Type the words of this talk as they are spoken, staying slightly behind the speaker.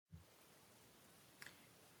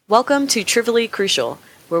Welcome to Trivially Crucial,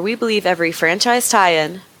 where we believe every franchise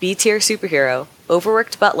tie-in, B-tier superhero,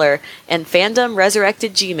 overworked butler, and fandom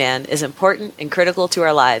resurrected G-Man is important and critical to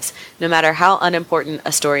our lives, no matter how unimportant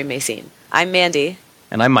a story may seem. I'm Mandy.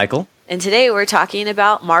 And I'm Michael. And today we're talking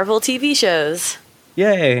about Marvel TV shows.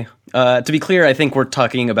 Yay! To be clear, I think we're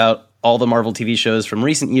talking about all the Marvel TV shows from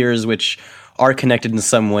recent years, which are connected in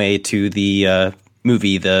some way to the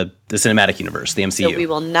movie, the cinematic universe, the MCU. So we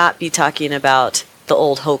will not be talking about the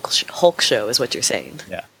old Hulk show, is what you're saying.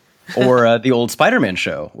 Yeah. Or the old Spider-Man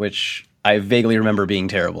show, which I vaguely remember being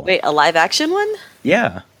terrible. Wait, a live-action one?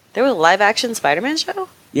 Yeah. There was a live-action Spider-Man show?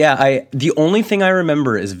 Yeah, the only thing I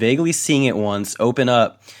remember is vaguely seeing it once, open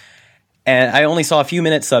up, and I only saw a few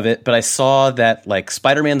minutes of it, but I saw that, like,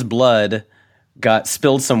 Spider-Man's blood got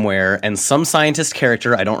spilled somewhere, and some scientist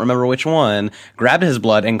character, I don't remember which one, grabbed his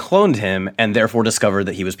blood and cloned him, and therefore discovered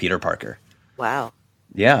that he was Peter Parker. Wow.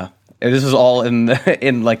 Yeah. This was all in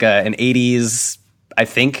like an 80s, I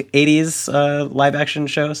think 80s live action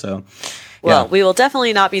show. So, well, we will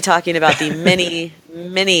definitely not be talking about the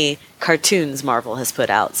many cartoons Marvel has put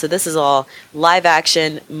out. So this is all live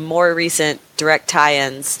action, more recent direct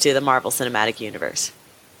tie-ins to the Marvel Cinematic Universe.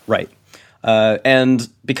 Right. And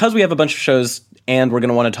because we have a bunch of shows and we're going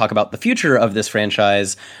to want to talk about the future of this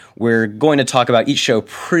franchise, we're going to talk about each show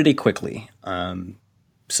pretty quickly.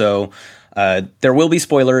 So there will be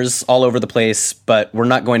spoilers all over the place, but we're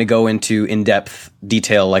not going to go into in-depth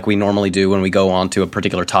detail like we normally do when we go on to a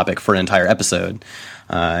particular topic for an entire episode.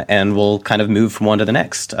 And we'll kind of move from one to the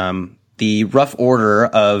next. The rough order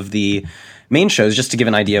of the main shows, just to give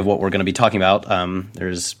an idea of what we're going to be talking about,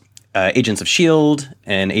 there's Agents of S.H.I.E.L.D.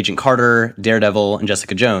 and Agent Carter, Daredevil, and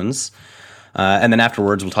Jessica Jones. And then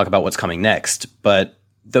afterwards, we'll talk about what's coming next. But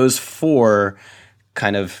those four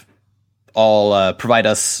kind of all provide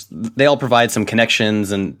some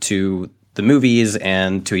connections and to the movies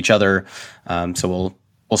and to each other. So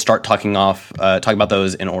we'll start talking about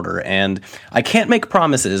those in order. And I can't make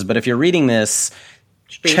promises, but if you're reading this,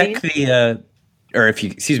 check the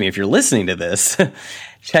if you're listening to this,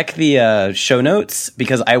 check the show notes,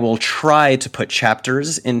 because I will try to put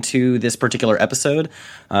chapters into this particular episode.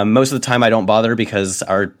 Most of the time I don't bother because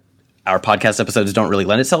our podcast episodes don't really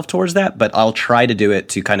lend itself towards that, but I'll try to do it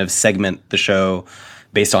to kind of segment the show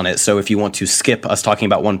based on it. So if you want to skip us talking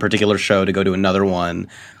about one particular show to go to another one,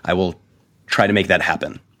 I will try to make that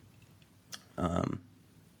happen.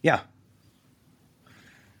 Yeah.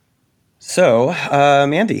 So,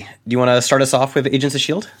 Mandy, do you want to start us off with Agents of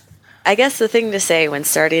S.H.I.E.L.D.? I guess the thing to say when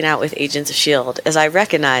starting out with Agents of S.H.I.E.L.D. is I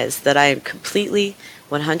recognize that I am completely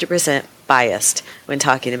 100% biased when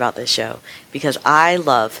talking about this show because I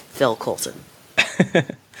love Phil Coulson.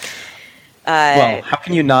 Well, how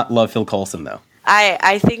can you not love Phil Coulson, though?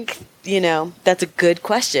 I think, that's a good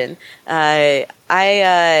question. I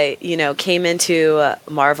came into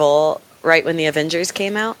Marvel right when the Avengers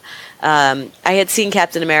came out. I had seen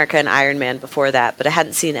Captain America and Iron Man before that, but I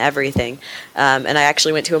hadn't seen everything. And I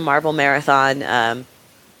actually went to a Marvel marathon,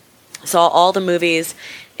 saw all the movies,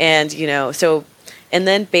 and, and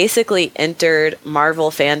then basically entered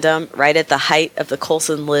Marvel fandom right at the height of the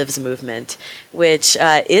Coulson Lives movement, which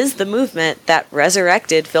is the movement that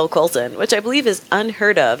resurrected Phil Coulson, which I believe is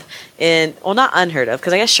unheard of not unheard of,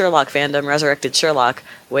 because I guess Sherlock fandom resurrected Sherlock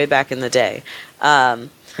way back in the day.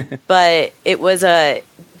 But it was I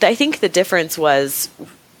think the difference was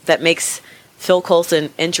that makes Phil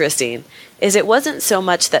Coulson interesting is it wasn't so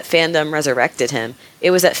much that fandom resurrected him,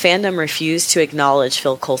 it was that fandom refused to acknowledge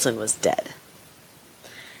Phil Coulson was dead.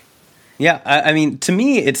 Yeah, I mean, to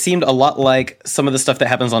me, it seemed a lot like some of the stuff that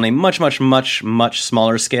happens on a much, much, much, much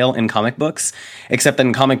smaller scale in comic books, except that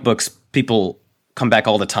in comic books, people come back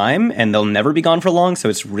all the time, and they'll never be gone for long, so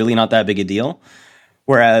it's really not that big a deal.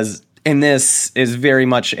 Whereas in this is very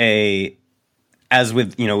much as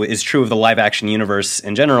with, is true of the live-action universe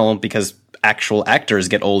in general, because actual actors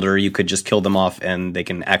get older, you could just kill them off, and they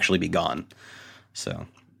can actually be gone. So...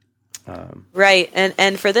 Right,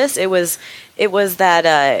 and for this, it was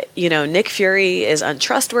that Nick Fury is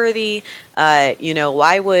untrustworthy.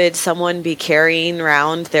 Why would someone be carrying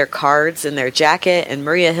around their cards in their jacket? And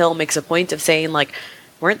Maria Hill makes a point of saying, like,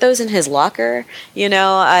 weren't those in his locker?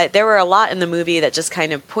 There were a lot in the movie that just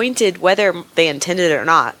kind of pointed whether they intended it or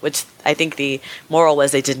not, which I think the moral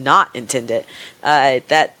was they did not intend it.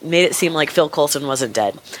 That made it seem like Phil Coulson wasn't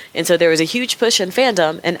dead, and so there was a huge push in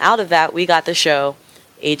fandom, and out of that, we got the show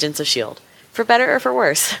Agents of S.H.I.E.L.D. For better or for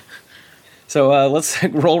worse? So let's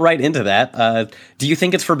roll right into that. Do you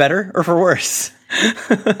think it's for better or for worse?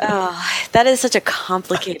 That is such a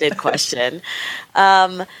complicated question.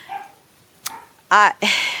 I'm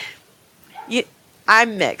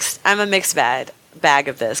mixed. I'm a mixed bag. bag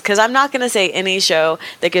of this, because I'm not going to say any show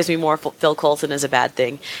that gives me more Phil Coulson is a bad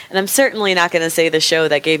thing. And I'm certainly not going to say the show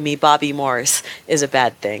that gave me Bobby Morse is a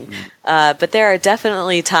bad thing. But there are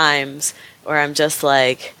definitely times where I'm just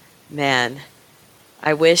like, man,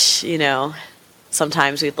 I wish,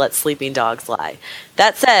 sometimes we'd let sleeping dogs lie.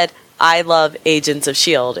 That said, I love Agents of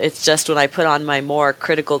S.H.I.E.L.D. It's just when I put on my more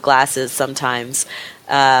critical glasses sometimes,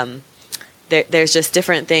 there's just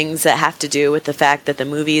different things that have to do with the fact that the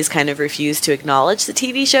movies kind of refuse to acknowledge the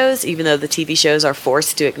TV shows, even though the TV shows are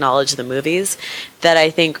forced to acknowledge the movies, that I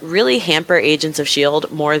think really hamper Agents of S.H.I.E.L.D.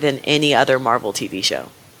 more than any other Marvel TV show.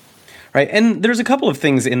 Right, and there's a couple of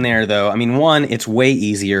things in there, though. I mean, one, it's way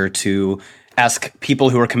easier to ask people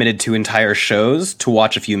who are committed to entire shows to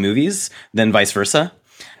watch a few movies than vice versa.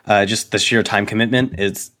 Just the sheer time commitment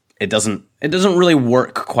it doesn't really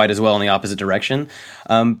work quite as well in the opposite direction.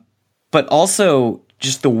 But also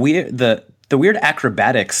just the weird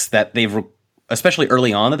acrobatics that especially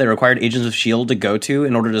early on, that they required Agents of S.H.I.E.L.D. to go to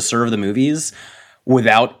in order to serve the movies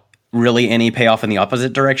without really any payoff in the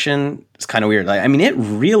opposite direction. It's kind of weird. I mean, it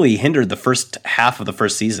really hindered the first half of the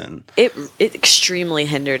first season. It extremely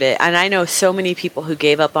hindered it. And I know so many people who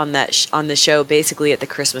gave up on that on the show basically at the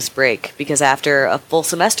Christmas break, because after a full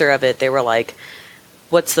semester of it, they were like,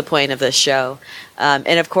 what's the point of this show? And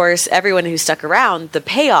of course, everyone who stuck around, the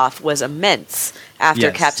payoff was immense after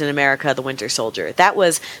Yes. Captain America, the Winter Soldier. That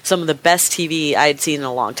was some of the best TV I'd seen in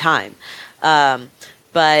a long time.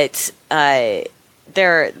 But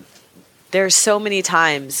there's so many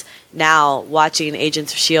times now watching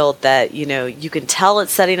Agents of S.H.I.E.L.D. that, you can tell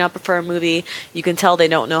it's setting up for a movie. You can tell they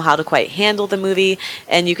don't know how to quite handle the movie.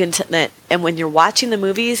 And you can and when you're watching the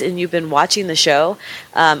movies and you've been watching the show,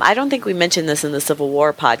 I don't think we mentioned this in the Civil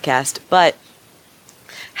War podcast, but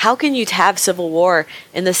how can you have Civil War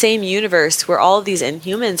in the same universe where all of these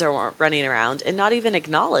Inhumans are running around and not even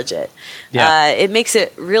acknowledge it? Yeah. It makes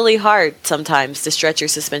it really hard sometimes to stretch your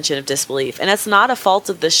suspension of disbelief. And it's not a fault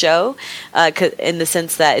of the show, in the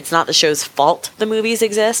sense that it's not the show's fault the movies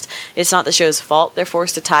exist. It's not the show's fault they're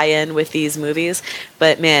forced to tie in with these movies.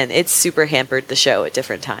 But man, it's super hampered the show at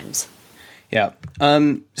different times. Yeah.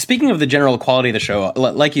 Speaking of the general quality of the show,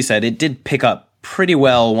 like you said, it did pick up pretty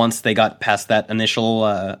well once they got past that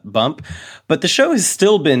initial bump, but the show has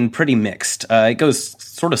still been pretty mixed. It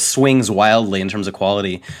sort of swings wildly in terms of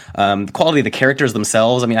quality. The quality of the characters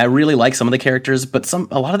themselves, I mean, I really like some of the characters, but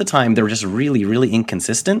a lot of the time they're just really, really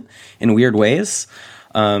inconsistent in weird ways.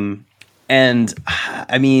 And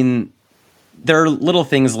I mean, there are little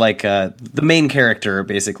things like the main character,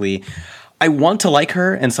 basically. I want to like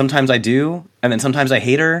her, and sometimes I do, and then sometimes I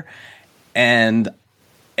hate her, and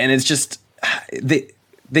it's just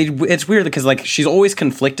it's weird because like she's always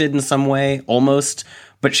conflicted in some way, almost,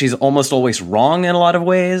 but she's almost always wrong in a lot of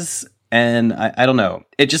ways. And I don't know.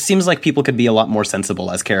 It just seems like people could be a lot more sensible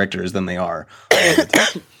as characters than they are.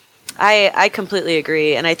 I completely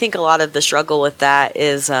agree, and I think a lot of the struggle with that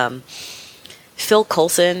is Phil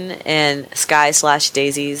Coulson and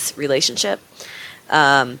Skye/Daisy's relationship.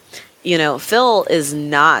 Phil is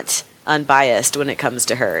not unbiased when it comes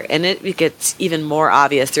to her, and it gets even more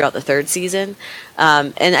obvious throughout the third season.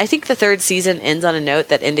 And I think the third season ends on a note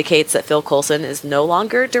that indicates that Phil Coulson is no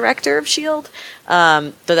longer director of S.H.I.E.L.D.,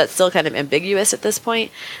 though that's still kind of ambiguous at this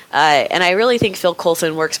point. And I really think Phil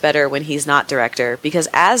Coulson works better when he's not director, because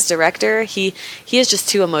as director, he is just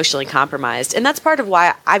too emotionally compromised. And that's part of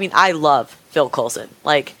why, I love Phil Coulson.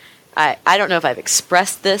 Like, I don't know if I've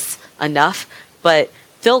expressed this enough, but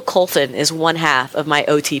Phil Coulson is one half of my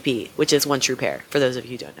OTP, which is One True Pair, for those of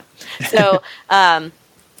you who don't know. So,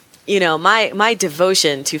 my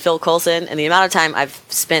devotion to Phil Coulson and the amount of time I've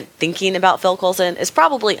spent thinking about Phil Coulson is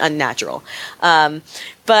probably unnatural.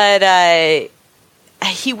 But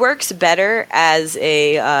he works better as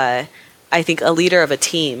I think, a leader of a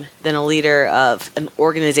team than a leader of an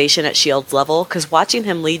organization at S.H.I.E.L.D.'s level, because watching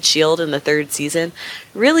him lead S.H.I.E.L.D. in the third season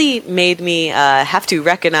really made me have to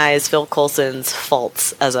recognize Phil Coulson's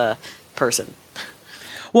faults as a person.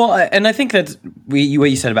 Well, and I think that what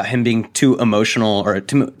you said about him being too emotional or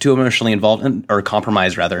too emotionally involved or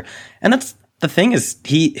compromised, rather, and that's the thing is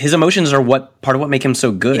his emotions are part of what make him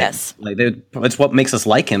so good. Yes, like it's what makes us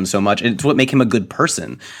like him so much. It's what make him a good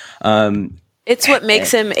person. It's what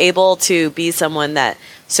makes him able to be someone that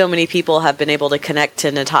so many people have been able to connect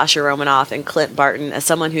to Natasha Romanoff and Clint Barton as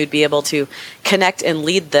someone who'd be able to connect and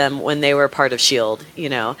lead them when they were part of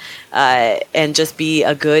S.H.I.E.L.D., and just be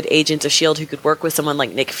a good agent of S.H.I.E.L.D. who could work with someone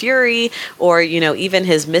like Nick Fury or, even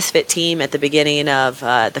his misfit team at the beginning of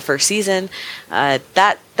the first season.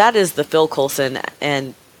 That is the Phil Coulson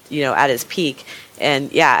and, at his peak.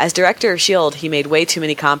 And yeah, as director of S.H.I.E.L.D., he made way too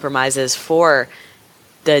many compromises for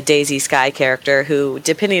the Daisy Sky character, who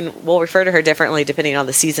we'll refer to her differently depending on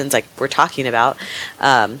the seasons like we're talking about,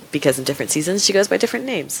 because in different seasons she goes by different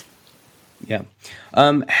names. Yeah.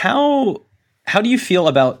 How do you feel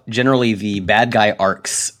about generally the bad guy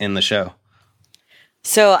arcs in the show?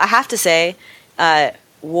 So I have to say,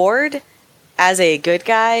 Ward as a good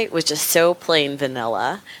guy was just so plain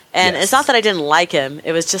vanilla. And Yes. It's not that I didn't like him.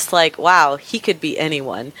 It was just like, wow, he could be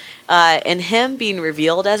anyone. And him being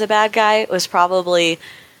revealed as a bad guy was probably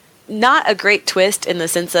not a great twist in the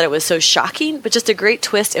sense that it was so shocking, but just a great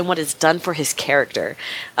twist in what it's done for his character.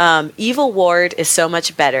 Evil Ward is so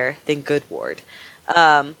much better than good Ward.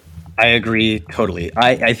 I agree totally.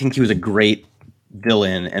 I think he was a great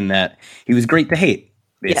villain and that he was great to hate,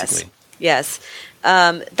 basically. Yes.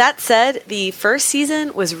 That said, the first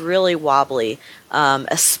season was really wobbly,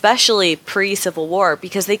 especially pre-Civil War,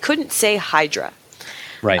 because they couldn't say Hydra.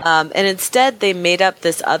 Right. And instead, they made up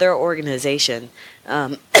this other organization.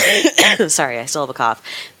 Sorry, I still have a cough.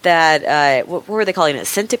 That what were they calling it?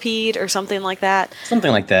 Centipede or something like that?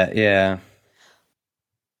 Something like that, yeah.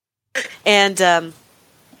 And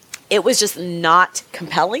it was just not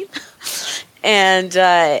compelling. And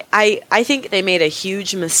I think they made a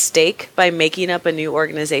huge mistake by making up a new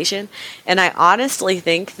organization. And I honestly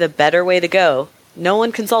think the better way to go, no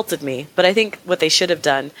one consulted me, but I think what they should have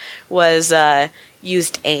done was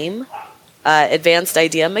used AIM, Advanced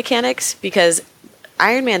Idea Mechanics, because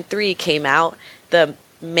Iron Man 3 came out the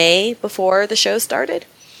May before the show started.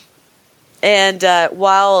 And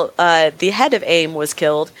while the head of AIM was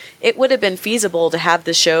killed, it would have been feasible to have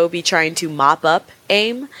the show be trying to mop up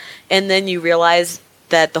AIM, and then you realize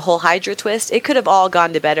that the whole Hydra twist, it could have all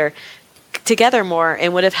gone together more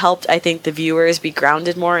and would have helped, I think, the viewers be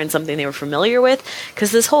grounded more in something they were familiar with,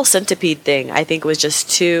 because this whole centipede thing, I think, was just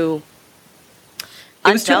too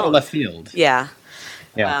It was too unknown. left field. Yeah.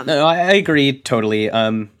 Yeah. No, I agree totally.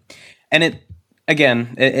 And it,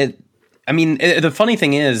 again, the funny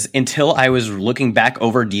thing is, until I was looking back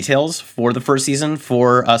over details for the first season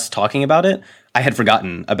for us talking about it, I had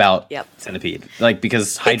forgotten about Centipede,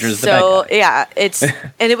 because Hydra's the bad guy. Yeah,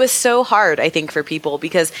 and it was so hard, I think, for people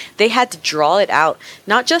because they had to draw it out,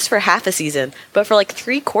 not just for half a season, but for like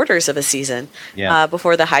 3/4 of a season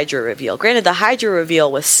before the Hydra reveal. Granted, the Hydra reveal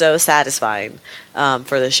was so satisfying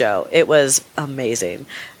for the show. It was amazing.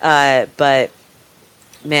 But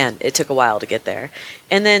man, it took a while to get there.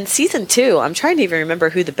 And then season 2, I'm trying to even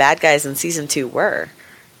remember who the bad guys in season 2 were.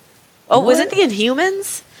 Oh, was it the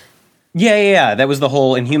Inhumans? Yeah. That was the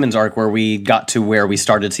whole Inhumans arc where we got to where we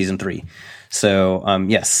started season 3. So,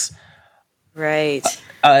 yes. Right.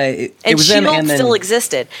 It was SHIELD them, and then still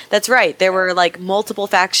existed. That's right. There were like multiple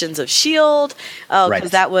factions of SHIELD. Oh,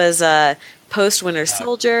 because that was post Winter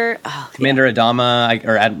Soldier. Commander Adama.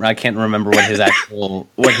 I can't remember what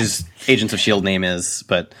his Agents of SHIELD name is,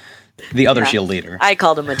 but the other SHIELD leader. I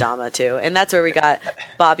called him Adama too, and that's where we got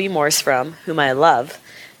Bobby Morse from, whom I love.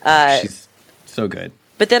 She's so good.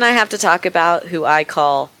 But then I have to talk about who I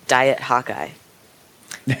call Diet Hawkeye,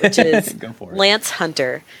 which is Lance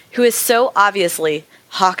Hunter, who is so obviously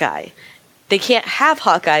Hawkeye. They can't have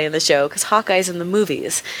Hawkeye in the show because Hawkeye's in the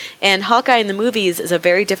movies. And Hawkeye in the movies is a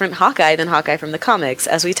very different Hawkeye than Hawkeye from the comics,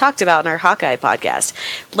 as we talked about in our Hawkeye podcast.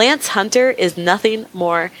 Lance Hunter is nothing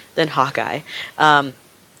more than Hawkeye,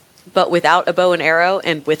 but without a bow and arrow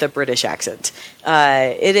and with a British accent.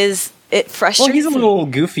 It frustrates me. Well, he's a little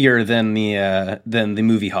goofier than the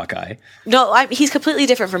movie Hawkeye. No, he's completely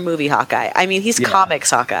different from movie Hawkeye. I mean, he's comics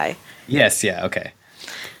Hawkeye. Yes, yeah, okay.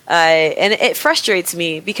 And it frustrates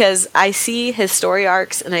me because I see his story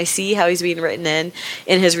arcs and I see how he's being written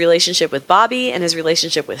in his relationship with Bobby and his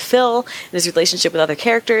relationship with Phil and his relationship with other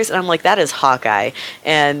characters. And I'm like, that is Hawkeye.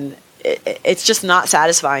 And it's just not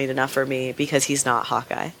satisfying enough for me because he's not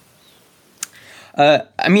Hawkeye.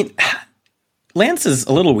 Lance is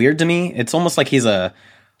a little weird to me. It's almost like he's a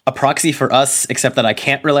proxy for us, except that I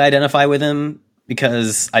can't really identify with him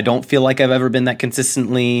because I don't feel like I've ever been that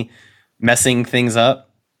consistently messing things up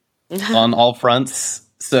on all fronts.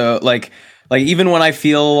 So like even when I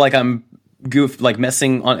feel like I'm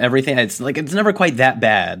messing on everything, it's never quite that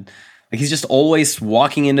bad. Like he's just always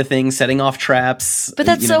walking into things, setting off traps. But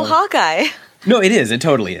that's so Hawkeye. No, it is. It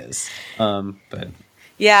totally is. But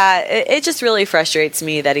yeah, it just really frustrates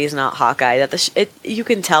me that he's not Hawkeye. That you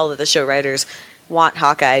can tell that the show writers want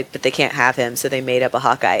Hawkeye, but they can't have him, so they made up a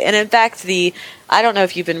Hawkeye. And in fact, I don't know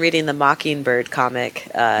if you've been reading the Mockingbird comic.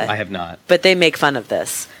 I have not. But they make fun of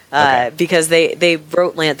this because they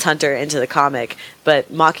wrote Lance Hunter into the comic,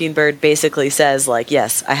 but Mockingbird basically says, like,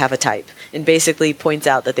 yes, I have a type, and basically points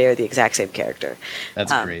out that they are the exact same character.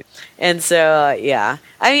 That's great. And so, yeah.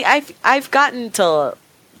 I mean, I've gotten to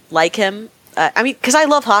like him I mean, because I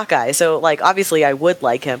love Hawkeye, so like obviously I would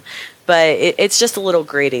like him, but it's just a little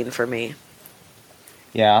grating for me.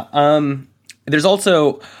 Yeah. There's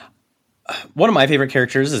also one of my favorite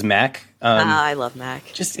characters is Mac. I love Mac.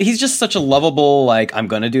 He's just such a lovable, like, I'm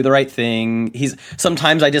going to do the right thing.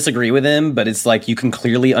 Sometimes I disagree with him, but it's like you can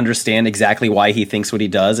clearly understand exactly why he thinks what he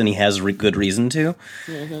does, and he has good reason to,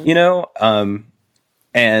 you know?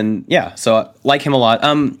 And yeah, so I like him a lot.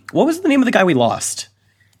 What was the name of the guy we lost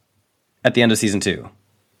at the end of season 2?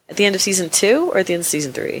 At the end of season 2 or at the end of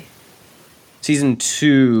season 3? Season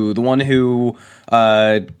 2, the one who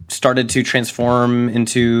started to transform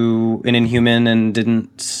into an Inhuman and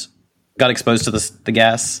got exposed to the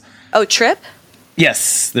gas. Oh, Trip?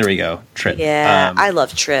 Yes, there we go. Trip. Yeah, I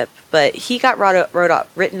love Trip, but he got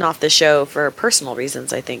written off the show for personal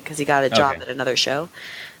reasons, I think, because he got a job at another show.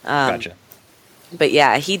 Gotcha. But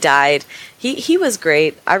yeah, he died. He was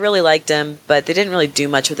great. I really liked him, but they didn't really do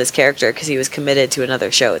much with his character because he was committed to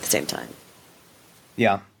another show at the same time.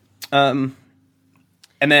 Yeah.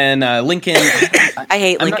 And then Lincoln. I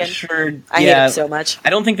hate Lincoln. I'm not sure. I hate him so much.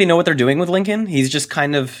 I don't think they know what they're doing with Lincoln. He's just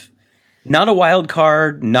kind of not a wild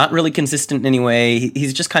card, not really consistent in any way.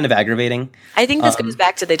 He's just kind of aggravating. I think this goes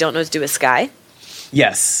back to they don't know what to do with Skye.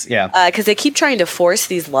 Yes, yeah. Because they keep trying to force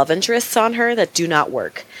these love interests on her that do not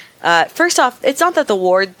work. First off, it's not that the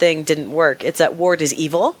Ward thing didn't work. It's that Ward is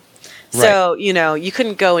evil. So, you know, you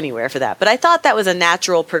couldn't go anywhere for that. But I thought that was a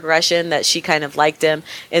natural progression that she kind of liked him.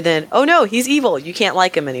 And then, oh no, he's evil. You can't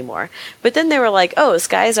like him anymore. But then they were like, oh,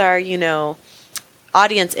 Skye's our, you know,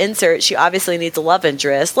 audience insert. She obviously needs a love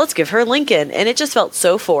interest. Let's give her Lincoln. And it just felt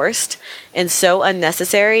so forced and so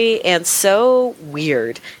unnecessary and so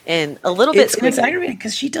weird and a little bit It's aggravating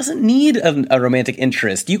because she doesn't need a romantic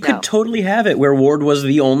interest. You could totally have it where Ward was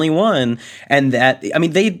the only one. And that, I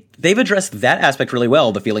mean, they've addressed that aspect really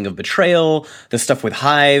well. The feeling of betrayal, the stuff with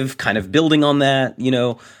Hive, kind of building on that, you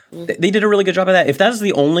know. They did a really good job of that. If that's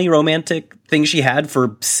the only romantic thing she had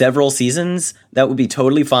for several seasons, that would be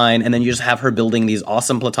totally fine. And then you just have her building these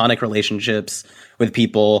awesome platonic relationships with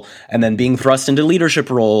people and then being thrust into leadership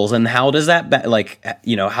roles. And how does that,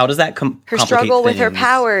 how does that her struggle with her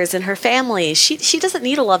powers and her family? She doesn't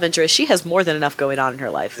need a love interest. She has more than enough going on in her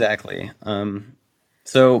life. Exactly.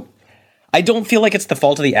 So I don't feel like it's the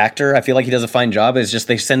fault of the actor. I feel like he does a fine job. It's just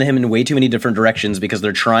they send him in way too many different directions because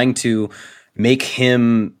they're trying to make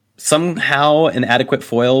him somehow an adequate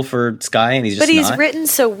foil for Skye, and he's just not. Written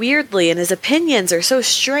so weirdly, and his opinions are so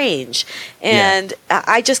strange, and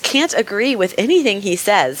I just can't agree with anything he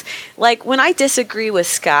says. Like, when I disagree with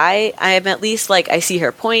Skye, I am at least, like, I see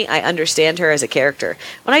her point, I understand her as a character.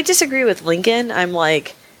 When I disagree with Lincoln, I'm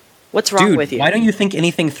like, what's wrong with you? Why don't you think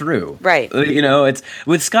anything through? Right. You know, it's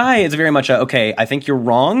with Skye, it's very much okay, I think you're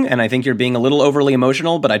wrong, and I think you're being a little overly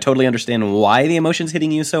emotional, but I totally understand why the emotion's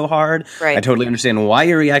hitting you so hard. Right. I totally understand why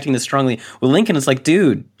you're reacting this strongly. With Lincoln, it's like,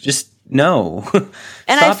 dude, just no.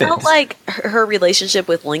 And I felt like her relationship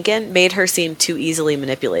with Lincoln made her seem too easily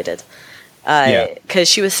manipulated. Because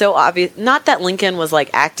she was so obvious. Not that Lincoln was like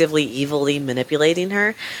actively evilly manipulating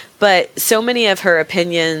her, but so many of her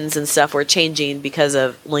opinions and stuff were changing because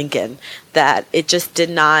of Lincoln that it just did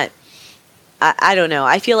not. I don't know.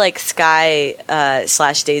 I feel like Skye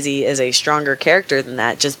 / Daisy is a stronger character than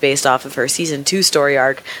that, just based off of her season 2 story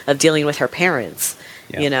arc of dealing with her parents.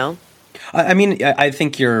 Yeah. You know. I mean, I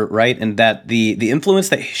think you're right in that the influence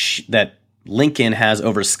that Lincoln has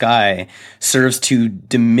over Skye serves to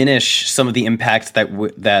diminish some of the impact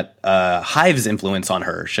that Hive's influence on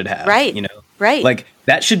her should have. Right. You know, right. Like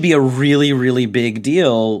that should be a really, really big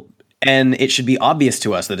deal, and it should be obvious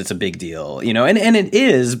to us that it's a big deal. You know, and it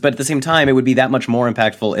is, but at the same time, it would be that much more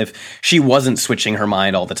impactful if she wasn't switching her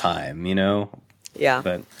mind all the time. You know. Yeah.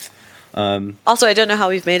 But. Also, I don't know how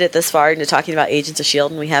we've made it this far into talking about Agents of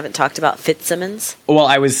S.H.I.E.L.D. and we haven't talked about Fitzsimmons. Well,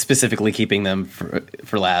 I was specifically keeping them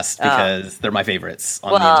for last because they're my favorites.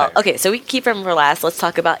 Okay, so we can keep them for last. Let's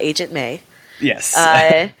talk about Agent May. Yes.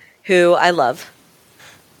 Who I love.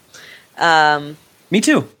 Me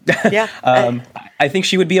too. Yeah. I think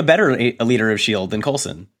she would be a better leader of S.H.I.E.L.D. than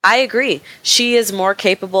Coulson. I agree. She is more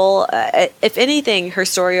capable. If anything, her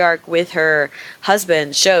story arc with her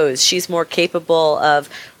husband shows she's more capable of,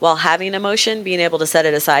 while having emotion, being able to set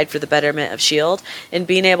it aside for the betterment of S.H.I.E.L.D. and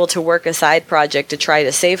being able to work a side project to try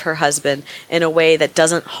to save her husband in a way that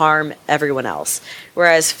doesn't harm everyone else.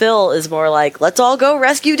 Whereas Phil is more like, let's all go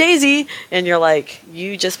rescue Daisy. And you're like,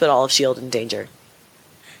 you just put all of S.H.I.E.L.D. in danger.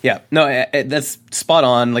 Yeah, no, that's spot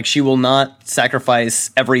on. Like, she will not sacrifice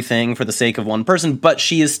everything for the sake of one person, but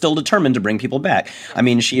she is still determined to bring people back. I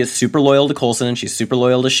mean, she is super loyal to Coulson. She's super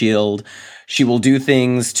loyal to S.H.I.E.L.D. She will do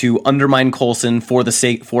things to undermine Coulson for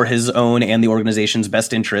his own and the organization's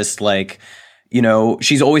best interest. Like,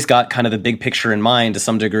 she's always got kind of the big picture in mind to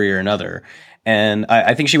some degree or another. And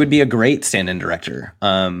I think she would be a great stand-in director.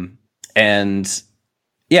 And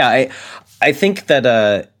yeah, I think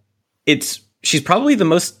that she's probably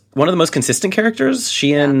one of the most consistent characters.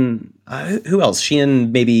 She and who else? She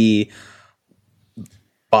and maybe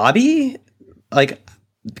Bobby, like,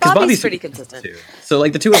 because Bobby's pretty consistent too. So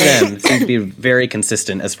like the two of them seem to be very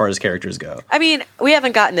consistent as far as characters go. I mean, we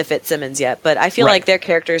haven't gotten to Fitzsimmons yet, but I feel like their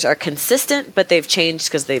characters are consistent, but they've changed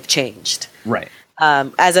because they've changed. Right.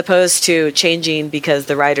 As opposed to changing because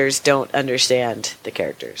the writers don't understand the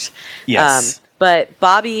characters. Yes. But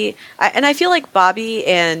Bobby, and I feel like Bobby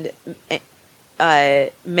and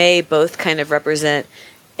May both kind of represent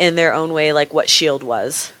in their own way like what S.H.I.E.L.D.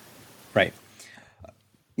 was. Right.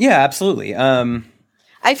 Yeah, absolutely.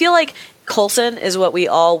 I feel like Coulson is what we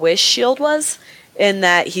all wish S.H.I.E.L.D. was, in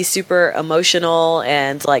that he's super emotional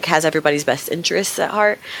and like has everybody's best interests at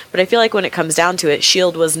heart. But I feel like when it comes down to it,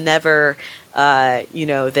 S.H.I.E.L.D. was never,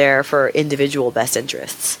 there for individual best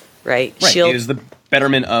interests, right? Right. It was the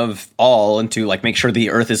betterment of all, and to like make sure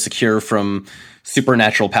the Earth is secure from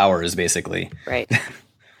supernatural powers, basically. Right.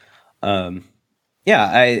 So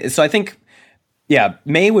I think,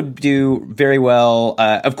 May would do very well.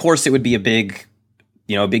 Of course, it would be a big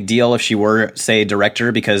deal if she were, say,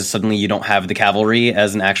 director, because suddenly you don't have the cavalry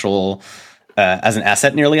as an actual as an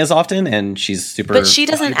asset nearly as often, and she's super. But she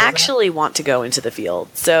doesn't actually want to go into the field,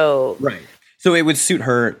 so right. So it would suit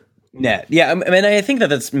her net. Yeah, I mean, I think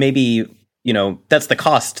that's maybe that's the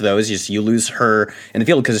cost though, is just you lose her in the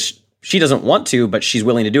field because she doesn't want to, but she's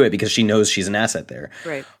willing to do it because she knows she's an asset there.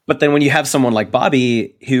 Right. But then when you have someone like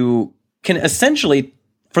Bobby who can essentially,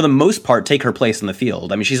 for the most part, take her place in the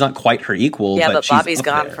field. I mean, she's not quite her equal. Yeah, but she's Bobby's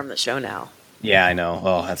gone from the show now. Yeah, I know.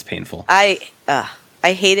 Oh, that's painful. I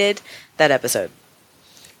hated that episode.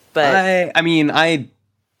 But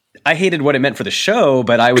I hated what it meant for the show,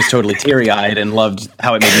 but I was totally teary-eyed and loved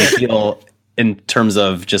how it made me feel in terms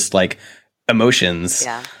of just like emotions.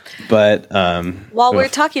 Yeah. But while we're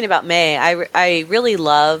talking about May, I really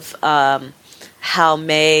love how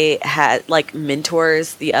May had like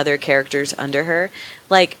mentors the other characters under her,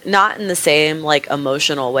 like not in the same like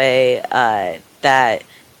emotional way that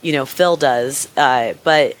Phil does,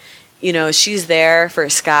 but she's there for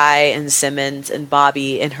Skye and Simmons and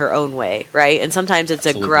Bobby in her own way, right? And sometimes it's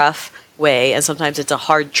Absolutely. A gruff way, and sometimes it's a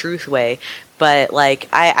hard truth way. But like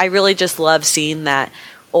I really just love seeing that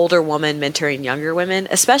older woman mentoring younger women,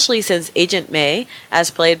 especially since Agent May, as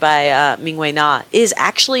played by Ming-Wei Na, is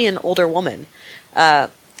actually an older woman.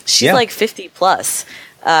 She's like 50 plus.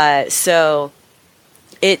 So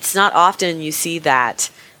it's not often you see that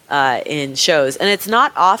in shows. And it's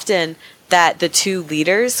not often that the two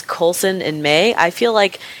leaders, Coulson and May, I feel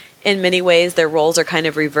like in many ways their roles are kind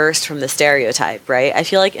of reversed from the stereotype, right? I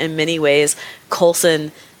feel like in many ways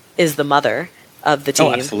Coulson is the mother of the team.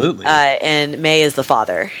 Oh, absolutely. And May is the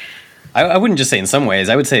father. I wouldn't just say in some ways.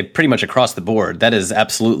 I would say pretty much across the board. That is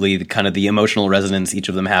absolutely kind of the emotional resonance each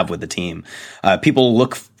of them have with the team. People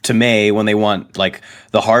look to May when they want like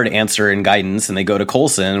the hard answer and guidance, and they go to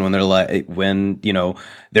Coulson when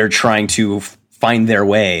they're trying to find their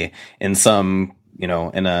way in some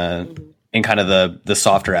in kind of the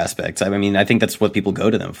softer aspects. I mean, I think that's what people go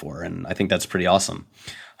to them for, and I think that's pretty awesome.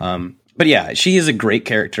 But yeah, she is a great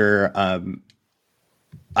character.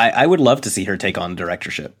 I would love to see her take on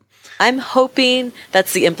directorship. I'm hoping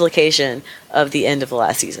that's the implication of the end of the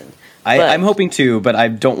last season. I'm hoping too, but I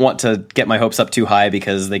don't want to get my hopes up too high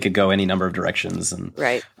because they could go any number of directions. And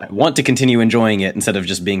right. I want to continue enjoying it instead of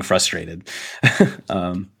just being frustrated.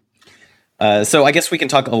 So I guess we can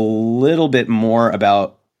talk a little bit more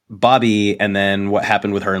about Bobby and then what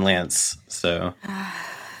happened with her and Lance. So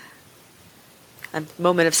a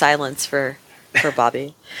moment of silence for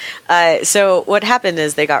Bobby. So what happened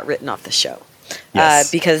is they got written off the show. Yes.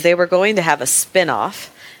 Because they were going to have a spin-off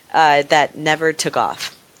that never took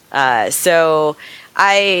off. So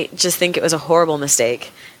I just think it was a horrible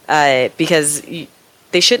mistake because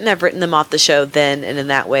they shouldn't have written them off the show then and in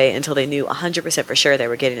that way until they knew 100% for sure they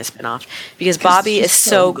were getting a spin-off. Because Bobby is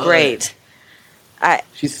so great.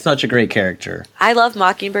 She's such a great character. I love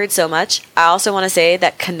Mockingbird so much. I also want to say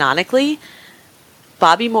that canonically,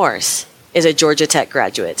 Bobby Morse is a Georgia Tech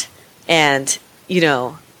graduate. And,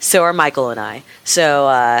 so are Michael and I. So,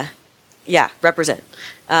 represent.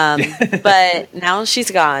 But now she's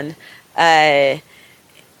gone. And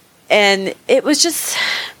it was just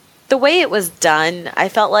the way it was done. I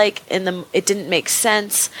felt like it didn't make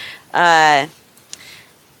sense. It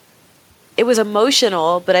was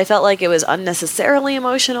emotional, but I felt like it was unnecessarily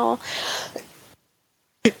emotional.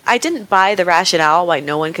 I didn't buy the rationale why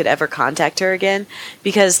no one could ever contact her again,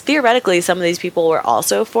 because theoretically some of these people were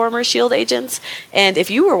also former SHIELD agents, and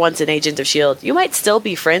if you were once an agent of SHIELD, you might still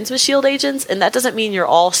be friends with SHIELD agents, and that doesn't mean you're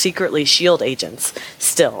all secretly SHIELD agents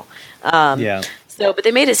still. Yeah. So, but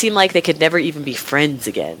they made it seem like they could never even be friends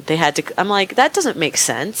again. They had to. I'm like, that doesn't make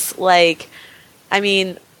sense. Like, I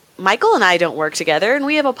mean, Michael and I don't work together, and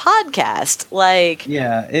we have a podcast. Like,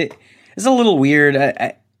 yeah, it's a little weird.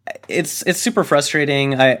 It's super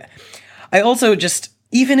frustrating. I also just,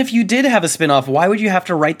 even if you did have a spinoff, why would you have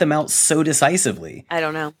to write them out so decisively? I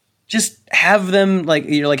don't know. Just have them like,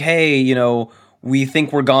 you're like, hey, you know, we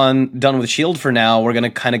think we're done with SHIELD for now. We're going to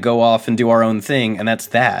kind of go off and do our own thing. And that's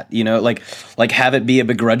that, you know, like have it be a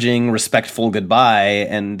begrudging, respectful goodbye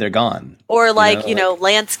and they're gone. Or like, you know,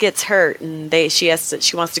 Lance gets hurt and she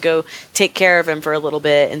wants to go take care of him for a little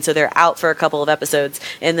bit. And so they're out for a couple of episodes.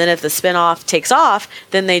 And then if the spinoff takes off,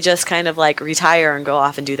 then they just kind of like retire and go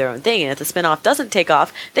off and do their own thing. And if the spinoff doesn't take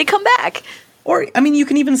off, they come back. Or, I mean, you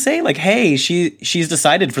can even say, like, hey, she's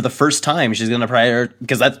decided for the first time she's going to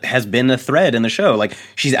because that has been a thread in the show. Like,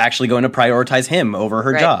 she's actually going to prioritize him over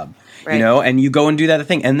her job, you know? And you go and do that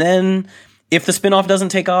thing. And then if the spinoff doesn't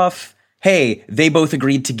take off, hey, they both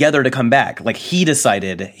agreed together to come back. Like, he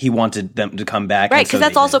decided he wanted them to come back. Right, because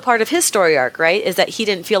that's also part of his story arc, right? Is that he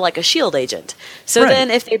didn't feel like a SHIELD agent. So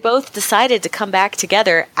then if they both decided to come back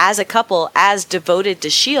together as a couple, as devoted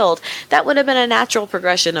to SHIELD, that would have been a natural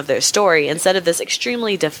progression of their story instead of this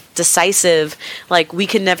extremely decisive, like, we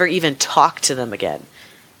can never even talk to them again.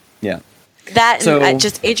 Yeah. That, and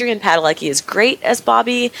just Adrienne Padalecki is great as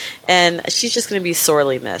Bobby, and she's just going to be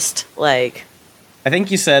sorely missed. Like, I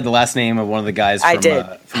think you said the last name of one of the guys from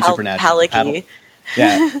Supernatural. Padalecki.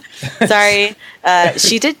 Yeah. Sorry.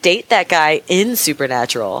 She did date that guy in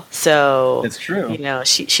Supernatural. So it's true. You know,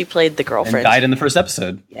 she played the girlfriend. And died in the first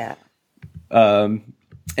episode. Yeah.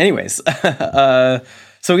 Anyways.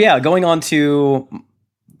 So yeah, going on to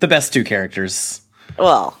the best two characters.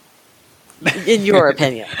 Well, in your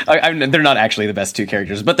opinion. They're not actually the best two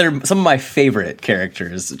characters, but they're some of my favorite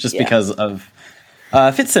characters just because of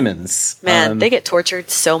Fitzsimmons. Man, they get tortured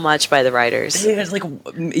so much by the writers. It's like,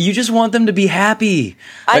 you just want them to be happy.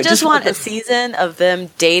 I just want a season of them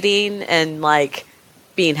dating and like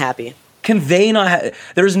being happy. Can they not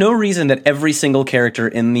there's no reason that every single character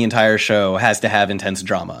in the entire show has to have intense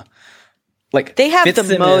drama. Like, they have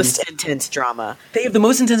the most intense drama. They have the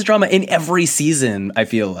most intense drama in every season, I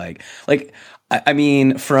feel like. Like, I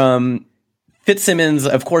mean, from Fitzsimmons,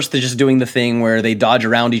 of course, they're just doing the thing where they dodge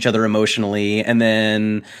around each other emotionally. And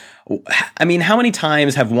then, I mean, how many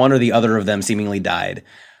times have one or the other of them seemingly died?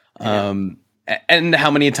 And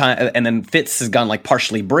how many times, and then Fitz has gone like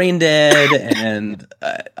partially brain dead. And,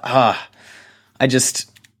 I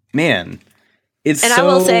just, man, it's and so... I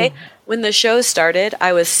will say, when the show started,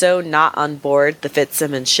 I was so not on board the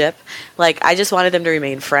Fitzsimmons ship. Like, I just wanted them to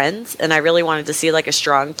remain friends, and I really wanted to see, like, a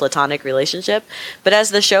strong platonic relationship. But as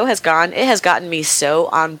the show has gone, it has gotten me so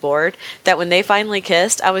on board that when they finally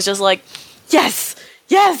kissed, I was just like, yes,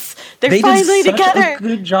 they're finally together. They did such a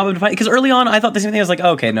good job of defining, because early on, I thought the same thing. I was like,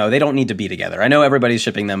 okay, no, they don't need to be together. I know everybody's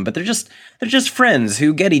shipping them, but they're just friends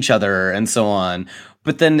who get each other and so on.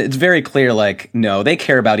 But then it's very clear, like, no, they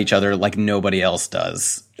care about each other like nobody else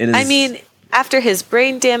does. It is. I mean, after his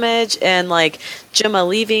brain damage and, like, Gemma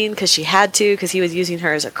leaving because she had to because he was using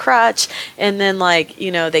her as a crutch, and then, like,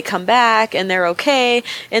 you know, they come back and they're okay,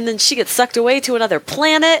 and then she gets sucked away to another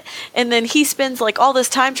planet, and then he spends, like, all this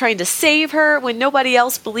time trying to save her when nobody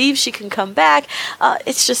else believes she can come back.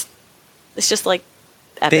 It's just, like,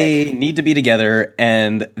 epic. They need to be together,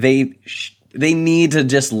 and they need to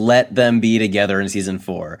just let them be together in season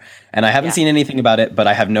 4. And I haven't seen anything about it, but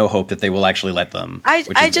I have no hope that they will actually let them.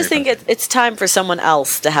 I just think it's time for someone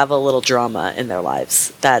else to have a little drama in their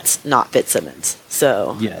lives. That's not Fitzsimmons.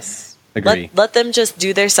 So yes, agree. Let them just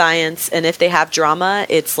do their science. And if they have drama,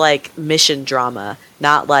 it's like mission drama,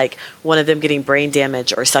 not like one of them getting brain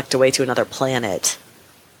damage or sucked away to another planet.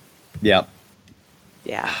 Yep.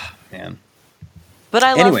 Yeah. Man. But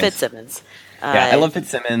I love Fitzsimmons. I love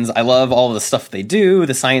Fitzsimmons. I love all the stuff they do,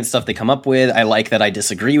 the science stuff they come up with. I like that I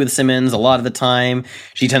disagree with Simmons a lot of the time.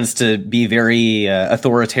 She tends to be very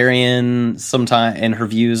authoritarian sometimes in her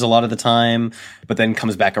views a lot of the time, but then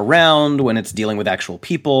comes back around when it's dealing with actual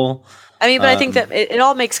people. I mean, but I think that it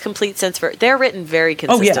all makes complete sense they're written very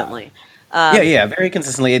consistently. Very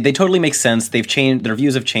consistently. They totally make sense. They've changed. Their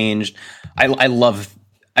views have changed.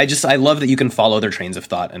 I I love that you can follow their trains of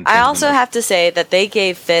thought. And I also have to say that they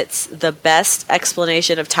gave Fitz the best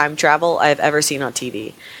explanation of time travel I've ever seen on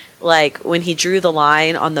TV. Like when he drew the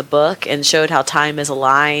line on the book and showed how time is a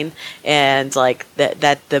line, and like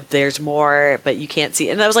that there's more, but you can't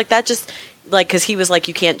see. And I was like, that just like, because he was like,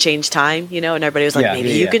 you can't change time, and everybody was like,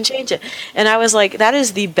 maybe you can change it. And I was like, that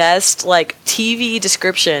is the best like TV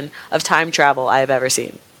description of time travel I have ever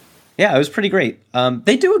seen. Yeah, it was pretty great.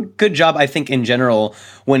 They do a good job, I think, in general,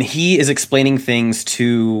 when he is explaining things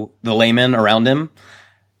to the layman around him.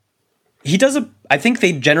 I think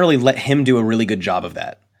they generally let him do a really good job of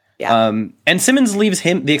that. Yeah. And Simmons leaves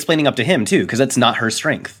the explaining up to him too, because that's not her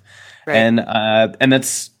strength. Right. And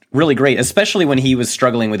that's really great, especially when he was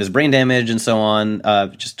struggling with his brain damage and so on.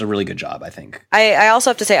 Just a really good job, I think. I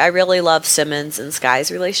also have to say I really love Simmons and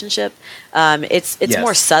Sky's relationship. It's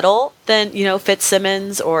more subtle than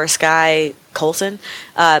Fitzsimmons or Sky Coulson,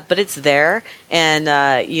 but it's there. And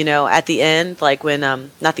at the end, like when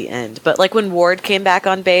not the end, but like when Ward came back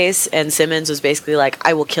on base and Simmons was basically like,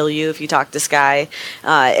 "I will kill you if you talk to Sky,"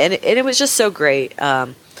 and it was just so great.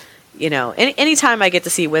 Anytime I get to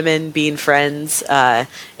see women being friends and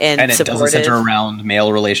it supportive, doesn't center around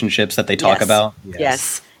male relationships that they talk about.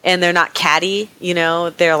 Yes. And they're not catty,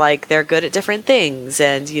 they're like, they're good at different things,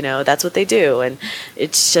 and that's what they do, and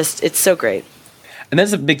it's so great. And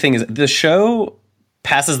that's the big thing, is the show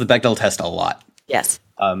passes the Bechdel test a lot. Yes.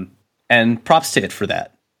 And props to it for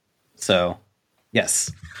that. So, yes.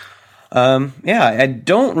 I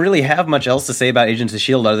don't really have much else to say about Agents of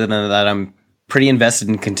S.H.I.E.L.D. other than that I'm pretty invested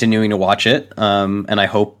in continuing to watch it. And I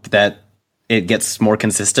hope that it gets more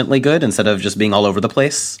consistently good instead of just being all over the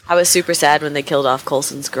place. I was super sad when they killed off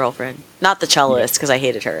Coulson's girlfriend. Not the celloist, because I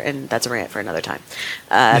hated her, and that's a rant for another time.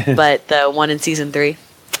 But the one in season 3,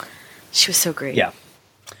 she was so great. Yeah.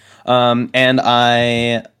 And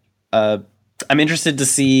I'm interested to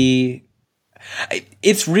see.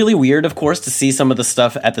 It's really weird, of course, to see some of the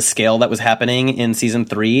stuff at the scale that was happening in season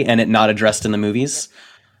 3 and it not addressed in the movies.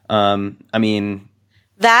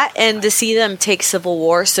 That, and to see them take Civil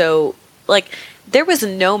War. So, like, there was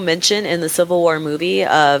no mention in the Civil War movie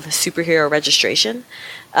of superhero registration,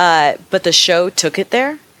 but the show took it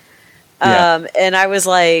there. Yeah. And I was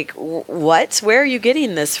like, what? Where are you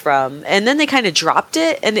getting this from? And then they kind of dropped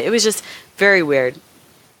it, and it was just very weird.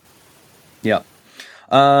 Yeah.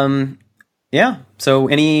 Yeah. So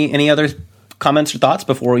any other comments or thoughts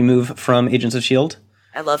before we move from Agents of S.H.I.E.L.D.?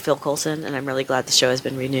 I love Phil Coulson, and I'm really glad the show has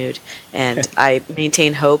been renewed. And I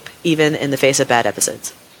maintain hope even in the face of bad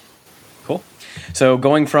episodes. Cool. So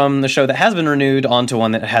going from the show that has been renewed on to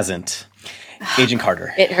one that hasn't. Agent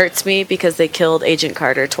Carter. It hurts me because they killed Agent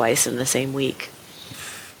Carter twice in the same week.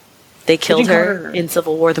 They killed her in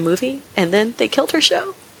Civil War the movie, and then they killed her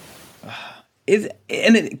show.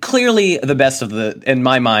 Clearly the best of the, in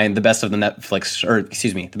my mind, the best of the Netflix, or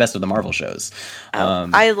excuse me, the best of the Marvel shows.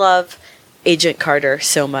 I love Agent Carter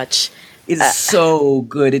so much. It's so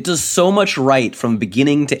good. It does so much right from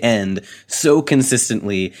beginning to end, so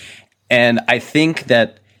consistently. And I think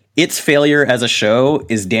that its failure as a show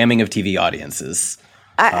is damning of TV audiences.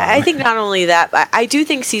 I think not only that, I do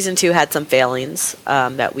think season 2 had some failings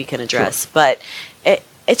that we can address. Sure. But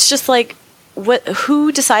it's just like,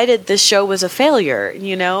 who decided this show was a failure?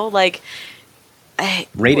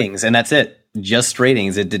 Ratings, and that's it. Just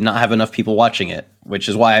ratings. It did not have enough people watching it, which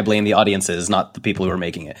is why I blame the audiences, not the people who were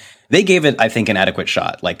making it. They gave it, I think, an adequate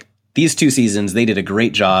shot. Like, these 2 seasons, they did a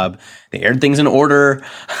great job. They aired things in order.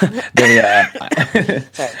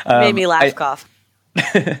 Made me laugh, cough.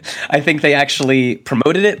 I think they actually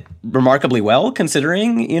promoted it remarkably well,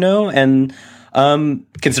 considering, and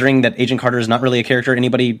considering that Agent Carter is not really a character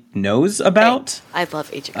anybody knows about. I love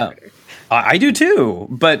Agent Carter. I do too,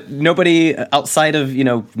 but nobody outside of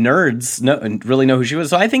nerds really know who she was.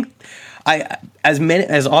 So I think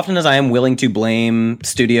as often as I am willing to blame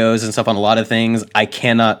studios and stuff on a lot of things, I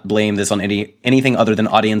cannot blame this on anything other than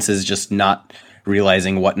audiences just not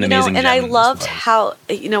realizing what an amazing. And I loved how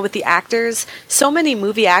with the actors, so many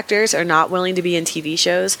movie actors are not willing to be in TV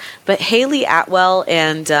shows, but Haley Atwell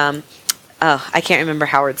and I can't remember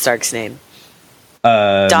Howard Stark's name.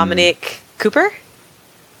 Dominic Cooper.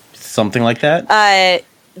 Something like that.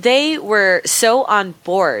 They were so on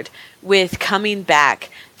board with coming back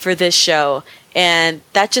for this show, and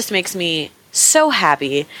that just makes me so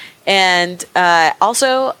happy. And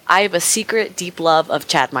also, I have a secret deep love of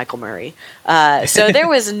Chad Michael Murray. So there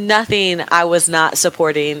was nothing I was not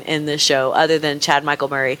supporting in this show other than Chad Michael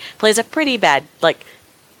Murray plays a pretty bad,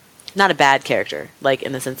 not a bad character,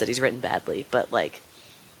 in the sense that he's written badly, but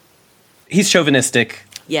he's chauvinistic.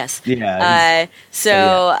 Yes. Yeah.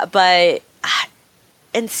 But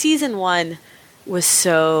in season 1, was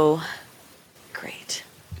so great.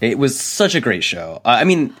 It was such a great show. I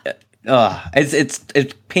mean,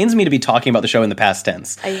 it pains me to be talking about the show in the past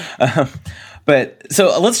tense. But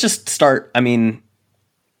so let's just start. I mean,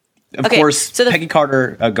 of course, so Peggy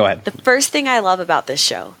Carter. Go ahead. The first thing I love about this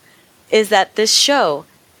show is that this show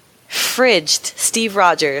fridged Steve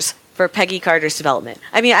Rogers for Peggy Carter's development.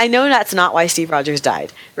 I mean, I know that's not why Steve Rogers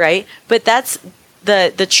died, right? But that's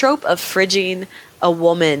the trope of fridging a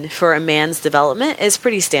woman for a man's development is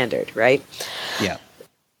pretty standard, right? Yeah.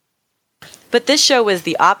 But this show was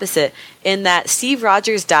the opposite in that Steve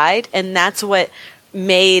Rogers died, and that's what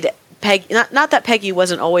made Peggy, not that Peggy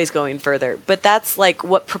wasn't always going further, but that's like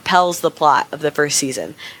what propels the plot of the first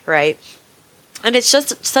season, right? And it's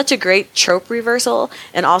just such a great trope reversal,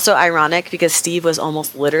 and also ironic because Steve was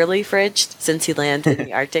almost literally fridged since he landed in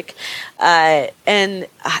the Arctic. And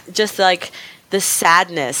just like the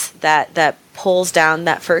sadness that pulls down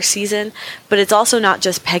that first season, but it's also not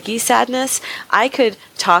just Peggy's sadness. I could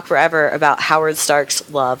talk forever about Howard Stark's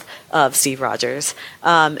love of Steve Rogers,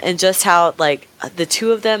 and just how like the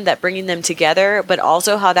two of them, that bringing them together, but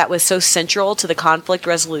also how that was so central to the conflict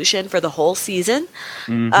resolution for the whole season.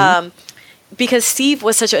 Mm-hmm. Because Steve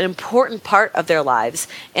was such an important part of their lives,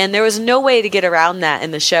 and there was no way to get around that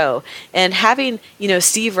in the show. And having,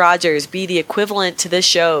 Steve Rogers be the equivalent to this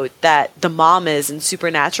show that the mom is in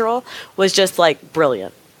Supernatural was just like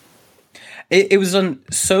brilliant. It was done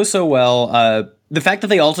so well. The fact that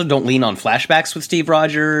they also don't lean on flashbacks with Steve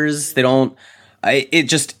Rogers, they don't.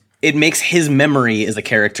 It makes his memory as a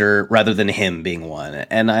character rather than him being one,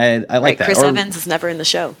 and I like that. Chris Evans is never in the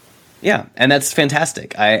show. Yeah, and that's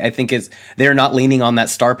fantastic. I think they're not leaning on that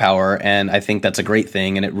star power, and I think that's a great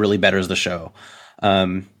thing, and it really betters the show.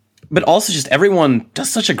 But also just everyone does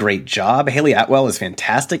such a great job. Haley Atwell is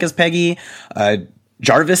fantastic as Peggy.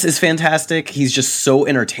 Jarvis is fantastic. He's just so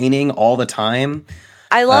entertaining all the time.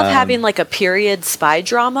 I love having like a period spy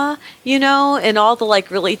drama, and all the like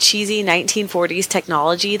really cheesy 1940s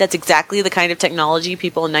technology. That's exactly the kind of technology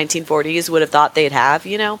people in 1940s would have thought they'd have,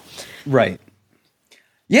 Right.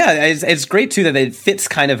 Yeah, it's great, too, that it fits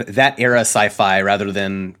kind of that era sci-fi rather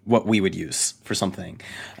than what we would use for something.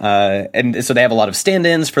 And so they have a lot of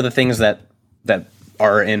stand-ins for the things that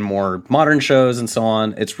are in more modern shows and so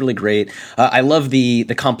on. It's really great. I love the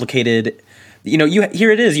complicated...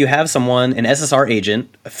 here it is. You have someone, an SSR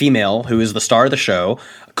agent, a female, who is the star of the show,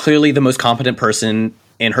 clearly the most competent person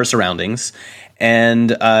in her surroundings,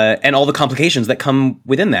 and all the complications that come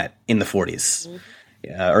within that in the 40s. Mm-hmm.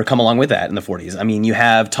 Or come along with that in the 40s. I mean, you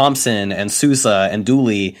have Thompson and Sousa and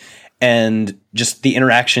Dooley and just the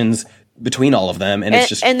interactions between all of them. And it's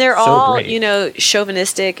just and they're so all, great.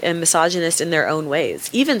 Chauvinistic and misogynist in their own ways.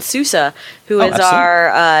 Even Sousa, who is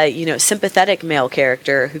our, sympathetic male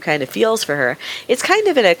character who kind of feels for her. It's kind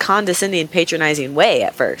of in a condescending, patronizing way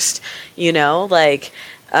at first,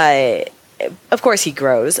 of course, he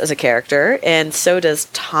grows as a character, and so does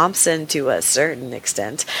Thompson to a certain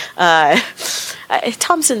extent.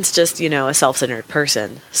 Thompson's just, a self-centered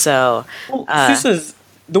person. So,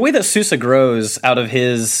 the way that Sousa grows out of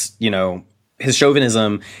his, his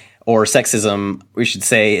chauvinism or sexism, we should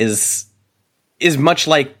say, is much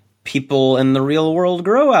like people in the real world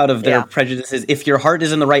grow out of their prejudices. If your heart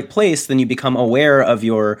is in the right place, then you become aware of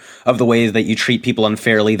the ways that you treat people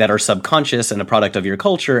unfairly that are subconscious and a product of your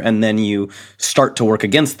culture, and then you start to work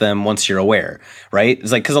against them once you're aware, right?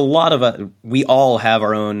 It's like, because a lot of we all have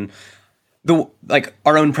our own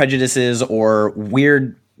prejudices or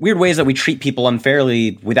weird ways that we treat people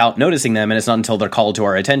unfairly without noticing them, and it's not until they're called to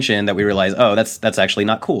our attention that we realize, oh, that's actually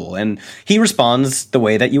not cool. And he responds the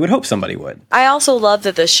way that you would hope somebody would. I also love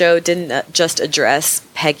that the show didn't just address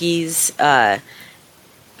Peggy's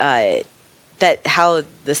that how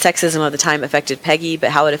the sexism of the time affected Peggy,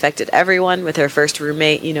 but how it affected everyone, with her first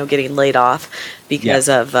roommate, getting laid off because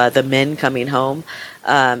of the men coming home.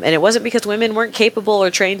 And it wasn't because women weren't capable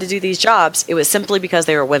or trained to do these jobs. It was simply because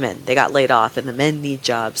they were women. They got laid off, and the men need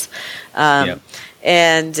jobs. And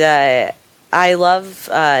I love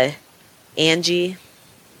Angie.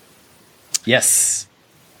 Yes.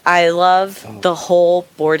 I love the whole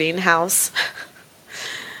boarding house.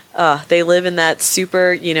 They live in that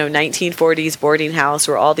super, 1940s boarding house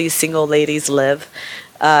where all these single ladies live.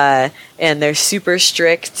 And they're super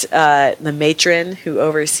strict. The matron who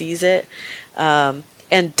oversees it.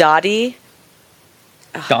 And Dottie.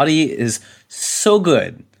 Dottie is so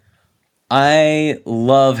good. I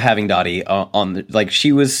love having Dottie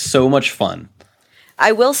she was so much fun.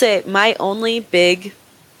 I will say my only big,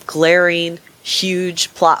 glaring,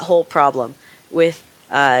 huge plot hole problem with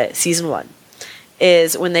season 1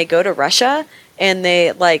 is when they go to Russia and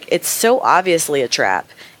they like it's so obviously a trap.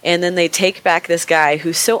 And then they take back this guy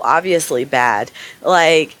who's so obviously bad.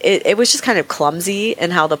 Like it was just kind of clumsy in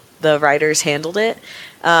how the writers handled it.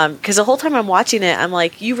 Because the whole time I'm watching it, I'm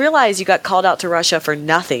like, you realize you got called out to Russia for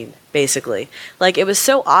nothing, basically. Like it was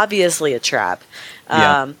so obviously a trap.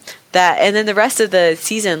 That, and then the rest of the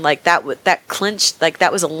season, like that clinched, like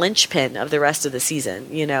that was a linchpin of the rest of the season.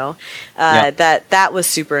 That was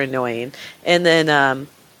super annoying. And then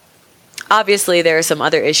obviously there are some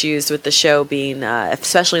other issues with the show being,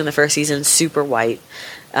 especially in the first season, super white.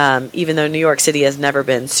 Even though New York City has never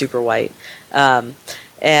been super white. But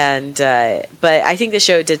I think the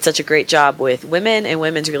show did such a great job with women and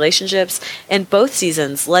women's relationships, and both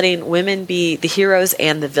seasons letting women be the heroes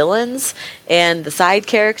and the villains and the side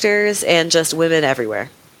characters and just women everywhere.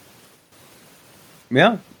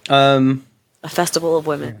 Yeah. A festival of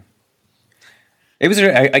women. It was,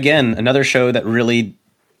 again, another show that really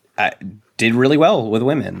did really well with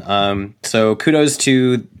women. So kudos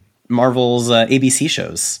to Marvel's ABC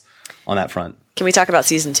shows on that front. Can we talk about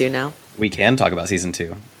season 2 now? We can talk about season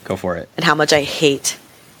 2. Go for it. And how much I hate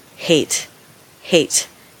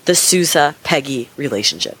the Sousa-Peggy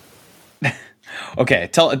relationship. Okay,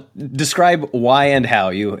 describe why and how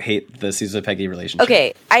you hate the Sousa-Peggy relationship.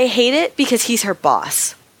 Okay, I hate it because he's her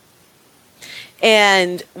boss.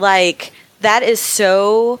 And, like, that is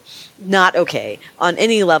so not okay on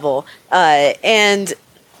any level. And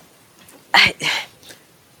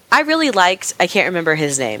I really liked, I can't remember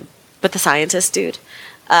his name, but the scientist dude.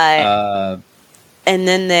 And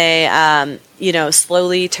then they,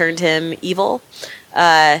 slowly turned him evil.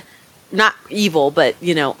 Not evil, but,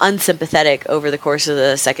 unsympathetic over the course of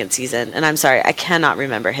the second season. And I'm sorry, I cannot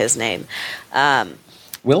remember his name.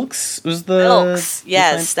 Wilkes was the... Wilkes,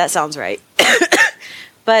 yes, that sounds right.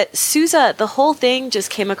 But Sousa, the whole thing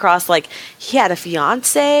just came across like he had a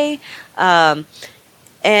fiance,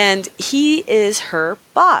 and he is her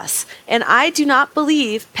boss. And I do not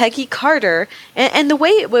believe Peggy Carter, and the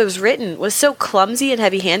way it was written was so clumsy and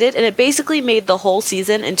heavy-handed, and it basically made the whole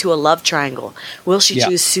season into a love triangle. Will she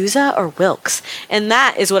choose Sousa or Wilkes? And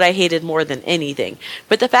that is what I hated more than anything.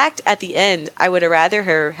 But the fact at the end, I would have rather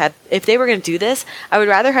her have, if they were going to do this, I would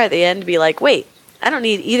rather her at the end be like, wait, I don't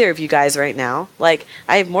need either of you guys right now. Like,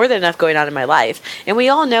 I have more than enough going on in my life. And we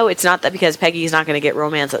all know it's not that because Peggy's not going to get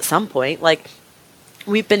romance at some point. Like,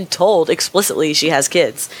 we've been told explicitly she has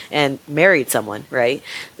kids and married someone, right?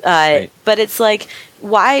 Right. But it's like,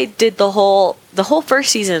 why did the whole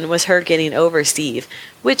first season was her getting over Steve,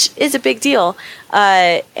 which is a big deal.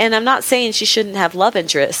 And I'm not saying she shouldn't have love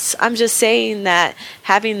interests. I'm just saying that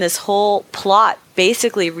having this whole plot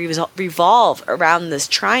basically revolve around this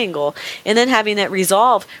triangle and then having it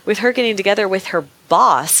resolve with her getting together with her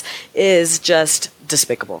boss is just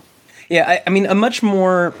despicable. Yeah, I mean, a much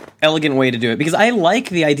more elegant way to do it, because I like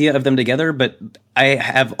the idea of them together, but I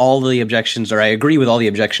have all the objections, or I agree with all the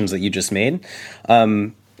objections that you just made.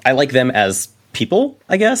 I like them as people,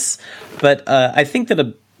 I guess, but I think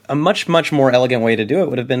that a much, much more elegant way to do it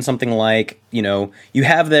would have been something like, you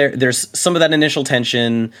have there's some of that initial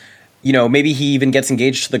tension, maybe he even gets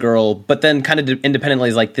engaged to the girl, but then kind of independently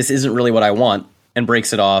is like, this isn't really what I want, and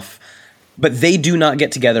breaks it off. But they do not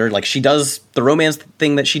get together. Like, she does the romance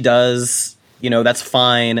thing that she does, that's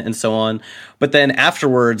fine, and so on. But then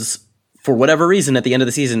afterwards, for whatever reason, at the end of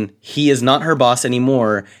the season, he is not her boss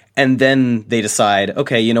anymore. And then they decide,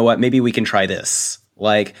 okay, you know what? Maybe we can try this.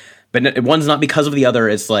 Like, but one's not because of the other.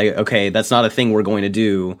 It's like, okay, that's not a thing we're going to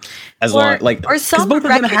do as long, like, because both of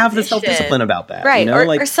them have the self-discipline about that, right?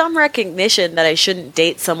 Or some recognition that I shouldn't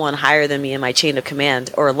date someone higher than me in my chain of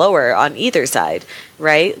command or lower on either side,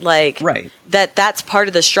 right? Like, right. That's part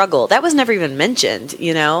of the struggle. That was never even mentioned,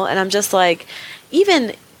 and I'm just like,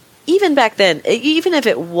 even back then, even if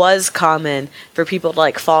it was common for people to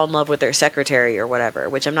like fall in love with their secretary or whatever,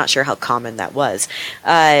 which I'm not sure how common that was,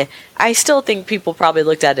 I still think people probably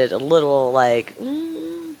looked at it a little like,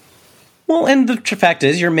 Well, and the fact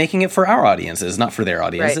is, you're making it for our audiences, not for their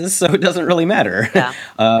audiences, right. So it doesn't really matter. Yeah.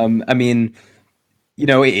 I mean,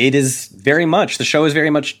 it is very much, the show is very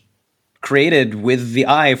much created with the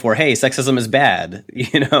eye for, hey, sexism is bad,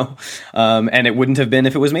 and it wouldn't have been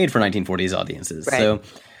if it was made for 1940s audiences. Right. So.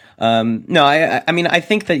 No, I mean, I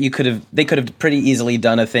think that they could have pretty easily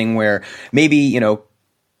done a thing where maybe,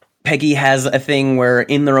 Peggy has a thing where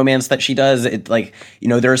in the romance that she does, it like,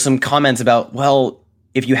 there are some comments about, well,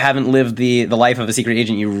 if you haven't lived the life of a secret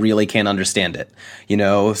agent, you really can't understand it,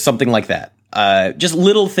 something like that. Just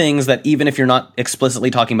little things that even if you're not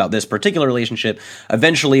explicitly talking about this particular relationship,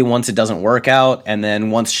 eventually once it doesn't work out, and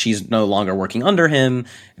then once she's no longer working under him,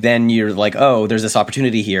 then you're like, oh, there's this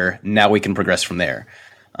opportunity here. Now we can progress from there.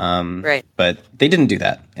 Right. But they didn't do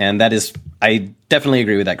that, and I definitely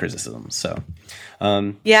agree with that criticism. So,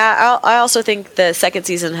 yeah, I also think the second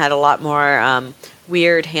season had a lot more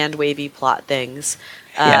weird hand wavy plot things.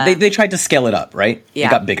 Yeah, they tried to scale it up, right? Yeah.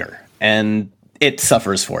 It got bigger, and it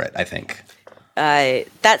suffers for it, I think.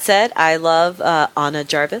 That said, I love Anna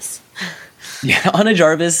Jarvis. Yeah, Anna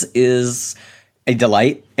Jarvis is a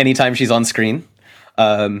delight anytime she's on screen.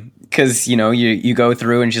 Because, you go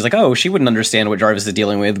through and she's like, oh, she wouldn't understand what Jarvis is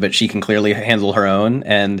dealing with, but she can clearly handle her own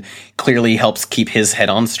and clearly helps keep his head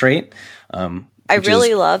on straight. I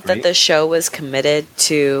really love that the show was committed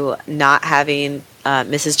to not having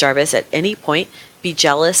Mrs. Jarvis at any point be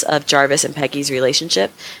jealous of Jarvis and Peggy's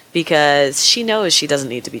relationship, because she knows she doesn't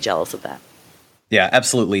need to be jealous of that. Yeah,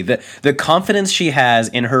 absolutely. The confidence she has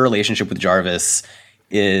in her relationship with Jarvis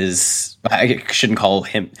is, I shouldn't call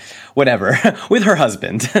him, whatever, with her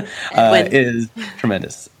husband, is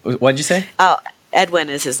tremendous. What'd you say? Oh, Edwin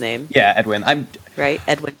is his name. Yeah, Edwin. Right,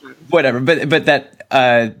 Edwin. Whatever, but that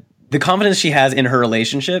the confidence she has in her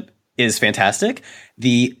relationship is fantastic.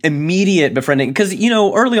 The immediate befriending, because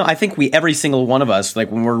early on, I think every single one of us,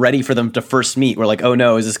 like when we're ready for them to first meet, we're like, oh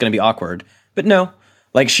no, is this going to be awkward? But no,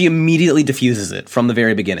 like she immediately diffuses it from the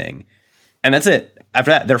very beginning, and that's it.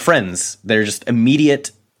 After that, they're friends. They're just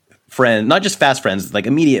immediate friends, not just fast friends, like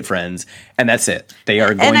immediate friends, and that's it. They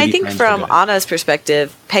are going to be friends. And I think from Anna's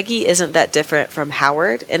perspective, Peggy isn't that different from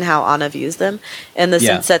Howard in how Anna views them, in the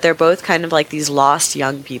sense that they're both kind of like these lost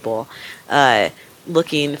young people,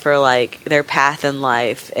 looking for like their path in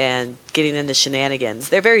life and getting into shenanigans.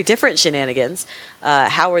 They're very different shenanigans.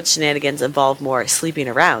 Howard's shenanigans involve more sleeping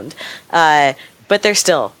around, but they're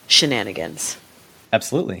still shenanigans.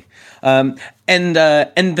 Absolutely. And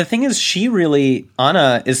the thing is,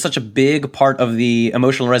 Anna is such a big part of the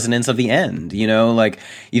emotional resonance of the end. Like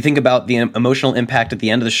you think about the emotional impact at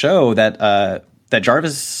the end of the show that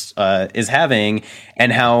Jarvis is having,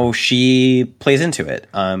 and how she plays into it.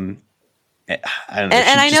 I don't know.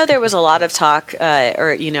 And I know there was a lot of talk,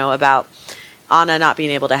 about Anna not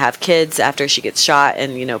being able to have kids after she gets shot,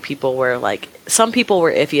 and some people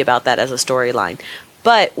were iffy about that as a storyline.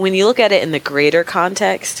 But when you look at it in the greater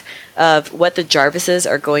context of what the Jarvises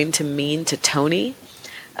are going to mean to Tony,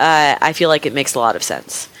 I feel like it makes a lot of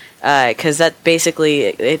sense. Because that basically,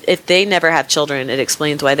 if they never have children, it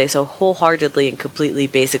explains why they so wholeheartedly and completely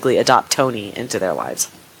basically adopt Tony into their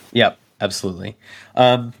lives. Yep, absolutely.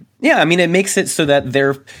 It makes it so that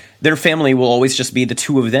their family will always just be the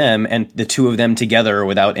two of them, and the two of them together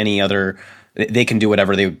without any other. They can do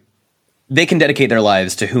whatever they can dedicate their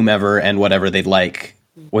lives to whomever and whatever they'd like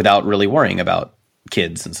without really worrying about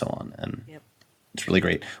kids and so on. And it's really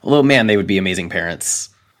great. Although, man, they would be amazing parents.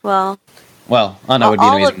 Well, Anna would be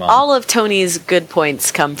an amazing mom. All of Tony's good points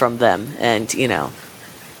come from them. And,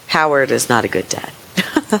 Howard is not a good dad.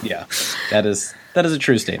 Yeah, that is a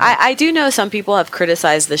true statement. I do know some people have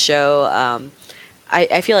criticized the show.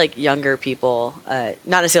 I feel like younger people, not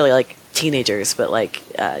necessarily like teenagers, but like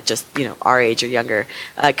just our age or younger,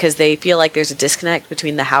 because they feel like there's a disconnect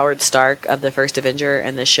between the Howard Stark of the first Avenger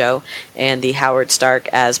and the show, and the Howard Stark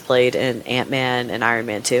as played in Ant-Man and Iron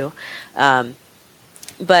Man 2. But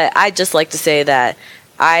I'd just like to say that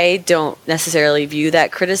I don't necessarily view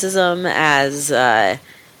that criticism as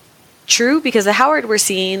true, because the Howard we're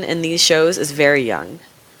seeing in these shows is very young.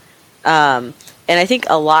 And I think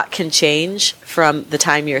a lot can change from the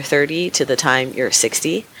time you're 30 to the time you're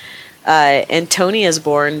 60. And Tony is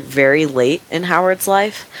born very late in Howard's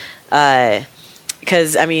life.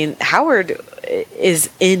 Because, Howard is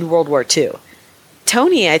in World War II.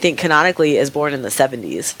 Tony, I think, canonically is born in the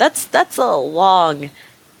 70s. That's a long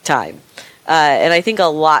time. And I think a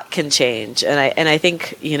lot can change. And I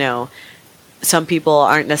think, some people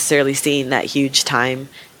aren't necessarily seeing that huge time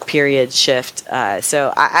period shift.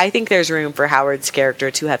 So I think there's room for Howard's character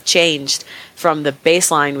to have changed from the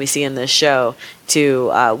baseline we see in this show to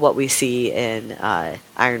what we see in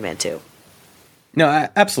Iron Man 2. No,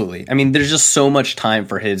 absolutely. There's just so much time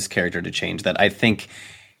for his character to change that I think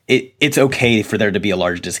it's okay for there to be a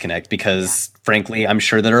large disconnect, because frankly, I'm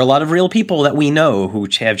sure there are a lot of real people that we know who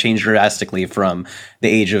have changed drastically from the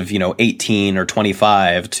age of, 18 or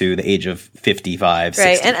 25 to the age of 55, 60.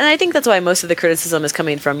 Right. And I think that's why most of the criticism is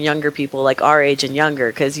coming from younger people like our age and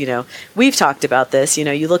younger, because, we've talked about this.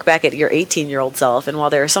 You look back at your 18-year-old self, and while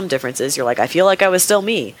there are some differences, you're like, I feel like I was still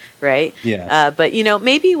me, right? Yeah. But,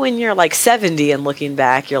 maybe when you're like 70 and looking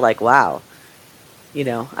back, you're like, wow.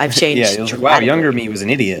 I've changed. Yeah, like, wow, younger me was an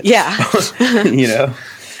idiot. Yeah.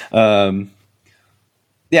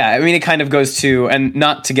 It kind of goes to, and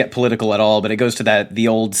not to get political at all, but it goes to the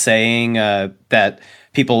old saying that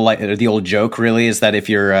people like, or the old joke really, is that if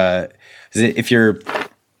you're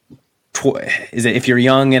is it if you're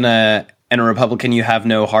young and a Republican, you have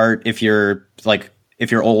no heart. If you're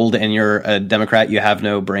old and you're a Democrat, you have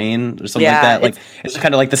no brain, or something like that. Like it's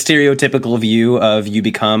kind of like the stereotypical view of you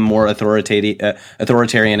become more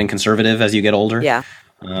authoritarian and conservative as you get older. Yeah.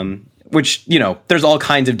 Which, there's all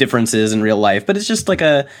kinds of differences in real life, but it's just like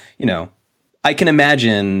I can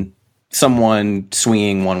imagine someone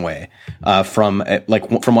swinging one way from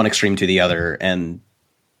one extreme to the other, and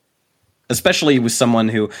especially with someone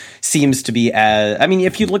who seems to be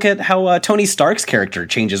if you look at how Tony Stark's character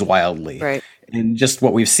changes wildly, right? In just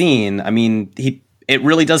what we've seen, it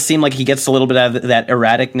really does seem like he gets a little bit of that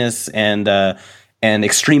erraticness and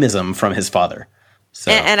extremism from his father. So.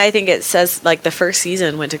 And I think it says, like, the first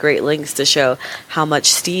season went to great lengths to show how much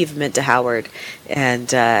Steve meant to Howard and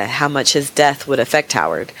how much his death would affect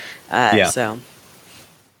Howard. So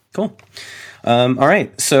cool. All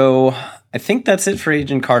right, so I think that's it for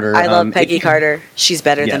Agent Carter. I love Peggy Carter. She's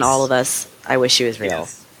better than all of us. I wish she was real.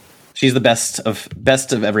 Yes. She's the best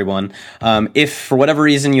of everyone. If for whatever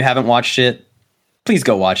reason you haven't watched it, please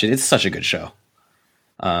go watch it. It's such a good show.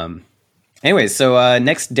 Anyways, so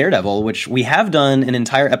next, Daredevil, which we have done an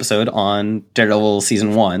entire episode on Daredevil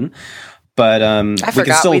season 1, but I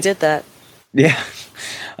forgot we did that. Yeah.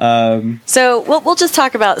 So we'll just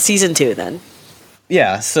talk about season 2 then.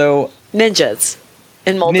 Yeah. So ninjas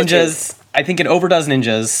in multitudes. Ninjas. I think it overdoes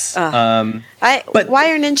ninjas. But why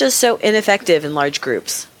are ninjas so ineffective in large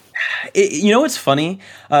groups? What's funny?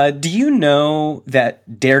 Do you know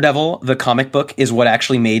that Daredevil, the comic book, is what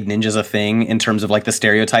actually made ninjas a thing in terms of like the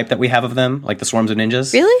stereotype that we have of them, like the swarms of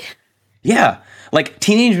ninjas? Really? Yeah. Like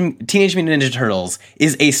Teenage Mutant Ninja Turtles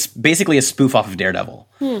is basically a spoof off of Daredevil.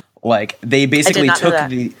 Like they basically took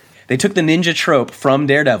the ninja trope from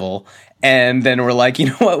Daredevil, and then we're like, you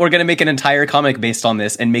know what? We're going to make an entire comic based on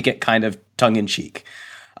this and make it kind of tongue in cheek.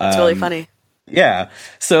 It's really funny. Yeah.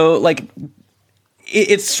 So like.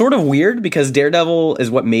 It's sort of weird because Daredevil is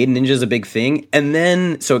what made ninjas a big thing. And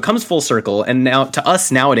then, so it comes full circle. And now to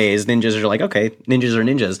us nowadays, ninjas are like, okay, ninjas are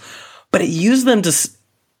ninjas. But it used them to,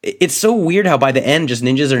 it's so weird how by the end, just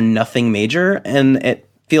ninjas are nothing major. And it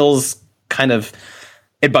feels kind of,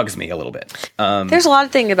 it bugs me a little bit. There's a lot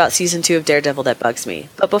of things about season 2 of Daredevil that bugs me.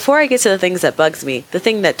 But before I get to the things that bugs me, the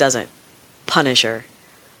thing that doesn't, Punisher.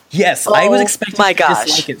 Yes, I was expecting to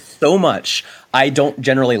dislike it so much. I don't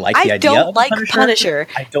generally like the idea of Punisher.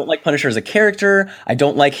 I don't like Punisher as a character. I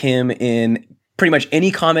don't like him in pretty much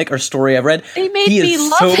any comic or story I've read. He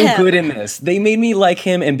is so good in this. They made me like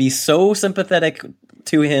him and be so sympathetic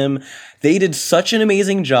to him. They did such an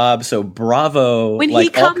amazing job. So bravo. When he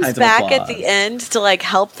comes back at the end to like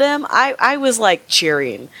help them, I was like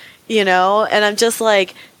cheering, and I'm just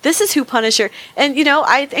like, this is who Punisher, and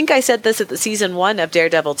I think I said this at the season 1 of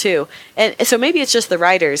Daredevil too, and so maybe it's just the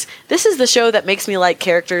writers. This is the show that makes me like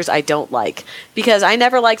characters I don't like, because I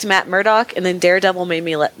never liked Matt Murdock, and then Daredevil made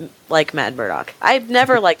me like Matt Murdock. I've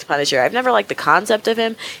never liked Punisher. I've never liked the concept of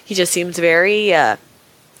him. He just seems very, I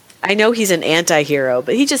know he's an anti-hero,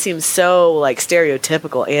 but he just seems so like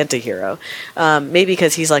stereotypical anti-hero. Maybe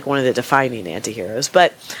because he's like one of the defining anti-heroes,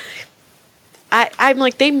 but I'm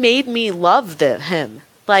like, they made me love him.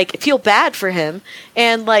 Like, feel bad for him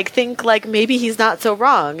and like think like maybe he's not so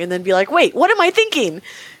wrong, and then be like, wait, what am I thinking?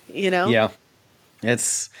 Yeah,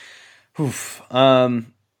 it's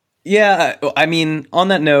yeah, I mean, on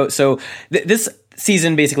that note, so this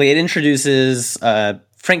season basically it introduces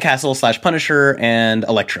Frank Castle / Punisher and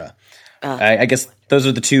Elektra. I guess those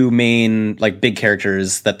are the two main like big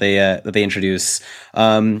characters that they introduce.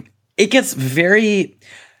 It gets very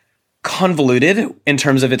convoluted in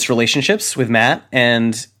terms of its relationships with Matt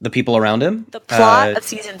and the people around him. The plot of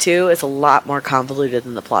season 2 is a lot more convoluted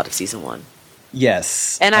than the plot of season 1.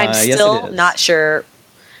 Yes. And I'm still not sure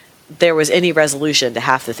there was any resolution to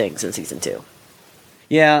half the things in season 2.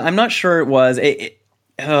 Yeah, I'm not sure it was.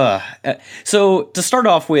 So to start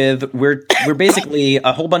off with, we're basically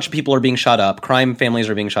a whole bunch of people are being shot up. Crime families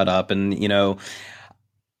are being shot up, and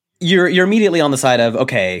you're immediately on the side of,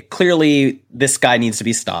 okay, clearly this guy needs to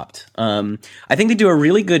be stopped. I think they do a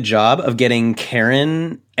really good job of getting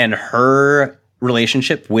Karen and her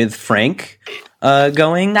relationship with Frank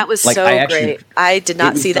going. That was great. I did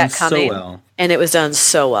not see that coming, and it was done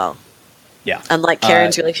so well. Yeah. Unlike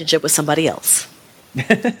Karen's relationship with somebody else.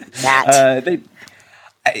 Matt.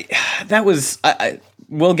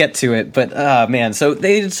 We'll get to it, but man, so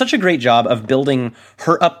they did such a great job of building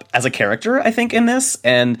her up as a character, I think, in this,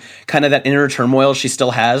 and kind of that inner turmoil she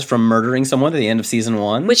still has from murdering someone at the end of season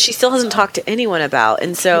 1, which she still hasn't talked to anyone about,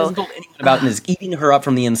 and so and is eating her up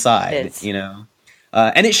from the inside.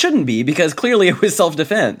 And it shouldn't be, because clearly it was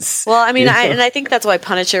self-defense. Well, I mean, You know? I think that's why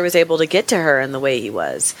Punisher was able to get to her in the way he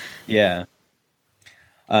was. Yeah.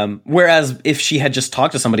 Whereas if she had just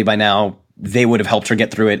talked to somebody by now, they would have helped her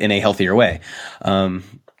get through it in a healthier way,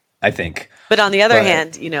 I think. But on the other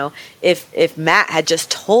hand, you know, if Matt had just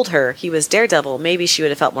told her he was Daredevil, maybe she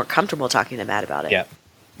would have felt more comfortable talking to Matt about it. Yeah.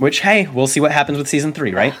 Which, hey, we'll see what happens with season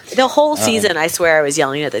 3, right? The whole season, I swear I was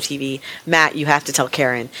yelling at the TV, Matt, you have to tell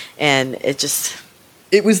Karen. And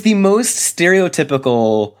it was the most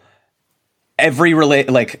stereotypical,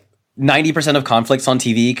 90% of conflicts on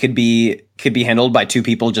TV could be handled by two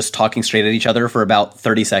people just talking straight at each other for about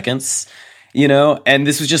 30 seconds, you know? And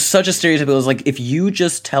this was just such a stereotypical. It was like, if you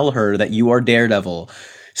just tell her that you are Daredevil,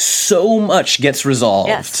 so much gets resolved.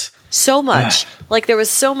 Yes. So much. Like, there was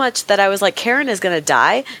so much that I was like, Karen is going to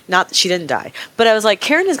die. Not that she didn't die. But I was like,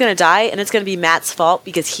 Karen is going to die, and it's going to be Matt's fault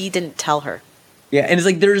because he didn't tell her. Yeah, and it's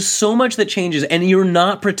like, there's so much that changes, and you're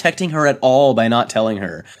not protecting her at all by not telling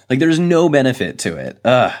her. Like, there's no benefit to it.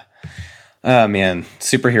 Oh, man.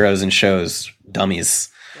 Superheroes and shows. Dummies.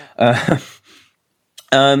 Yeah.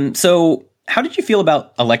 So, how did you feel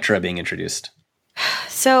about Elektra being introduced?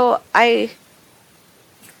 So, I'm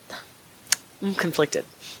conflicted.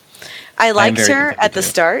 I liked her at the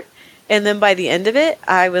start, and then by the end of it,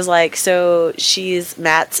 I was like, so she's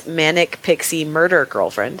Matt's manic pixie murder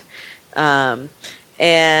girlfriend. Her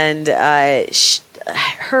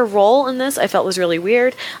role in this I felt was really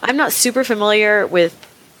weird. I'm not super familiar with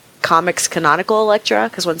comics canonical Elektra,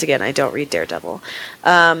 because once again, I don't read Daredevil.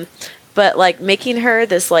 But like making her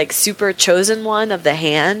this like super chosen one of the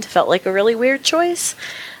Hand felt like a really weird choice.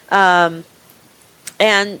 And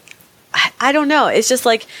I don't know. It's just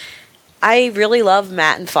like, I really love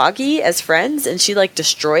Matt and Foggy as friends, and she like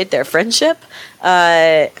destroyed their friendship.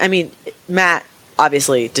 I mean, Matt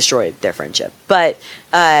obviously destroyed their friendship, but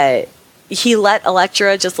he let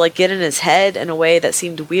Elektra just like get in his head in a way that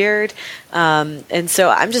seemed weird. And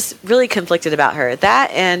so I'm just really conflicted about her.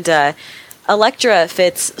 That and Elektra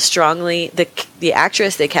fits strongly, the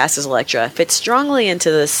actress they cast as Elektra fits strongly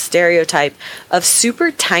into the stereotype of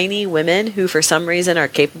super tiny women who for some reason are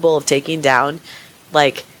capable of taking down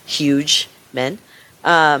like huge men.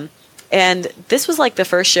 And this was like the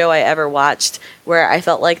first show I ever watched where I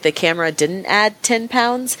felt like the camera didn't add 10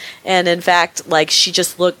 pounds. And in fact, like she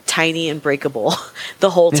just looked tiny and breakable the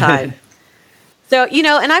whole time. So, you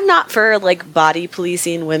know, and I'm not for like body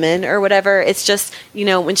policing women or whatever. It's just, you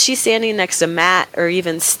know, when she's standing next to Matt or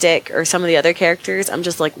even Stick or some of the other characters, I'm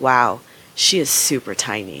just like, wow, she is super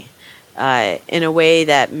tiny in a way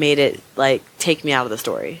that made it like take me out of the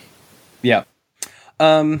story. Yeah.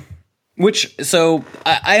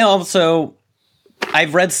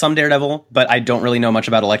 I've read some Daredevil, but I don't really know much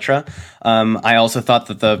about Elektra. I also thought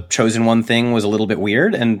that the Chosen One thing was a little bit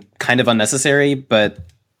weird and kind of unnecessary, but,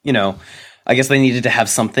 you know, I guess they needed to have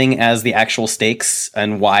something as the actual stakes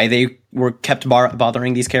and why they were kept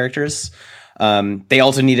bothering these characters. They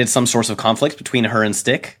also needed some source of conflict between her and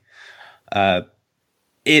Stick.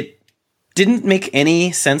 It didn't make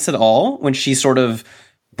any sense at all when she sort of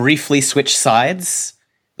briefly switched sides.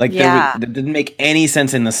 Like, that didn't make any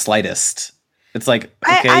sense in the slightest. It's like,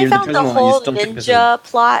 okay, I you're found the the chosen whole one. You still took ninja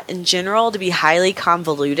plot in general to be highly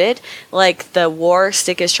convoluted. Like the war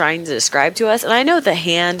Stick is trying to describe to us. And I know the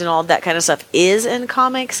Hand and all that kind of stuff is in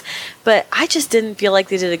comics, but I just didn't feel like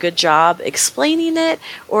they did a good job explaining it,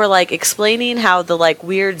 or like explaining how the like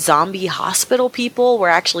weird zombie hospital people were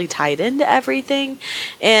actually tied into everything.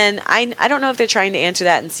 And I don't know if they're trying to answer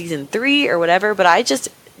that in season 3 or whatever, but I just,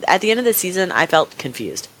 at the end of the season, I felt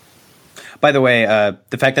confused. By the way,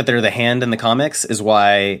 the fact that they're the Hand in the comics is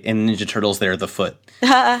why in Ninja Turtles they're the foot.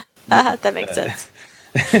 That makes sense.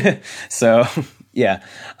 So, yeah.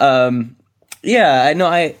 I'm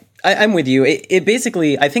with you. It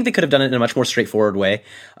basically, I think they could have done it in a much more straightforward way.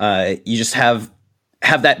 You just have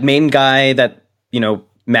that main guy that, you know,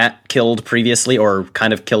 Matt killed previously, or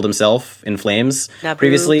kind of killed himself in flames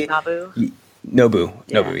previously. Nobu,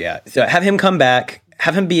 yeah. So have him come back,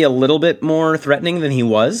 have him be a little bit more threatening than he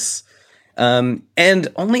was. And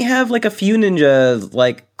only have like a few ninjas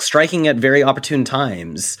like striking at very opportune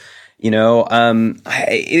times, you know.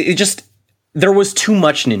 There was too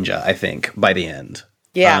much ninja, I think, by the end.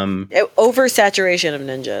 Yeah, oversaturation of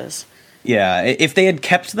ninjas. Yeah, if they had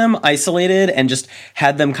kept them isolated and just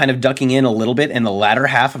had them kind of ducking in a little bit in the latter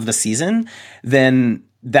half of the season, then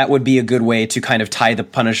that would be a good way to kind of tie the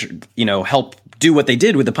Punisher, you know, help do what they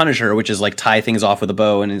did with the Punisher, which is like tie things off with a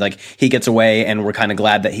bow, and like he gets away and we're kind of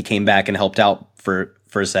glad that he came back and helped out for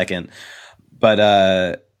a second. But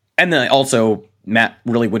and then also Matt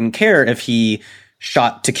really wouldn't care if he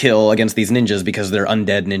shot to kill against these ninjas because they're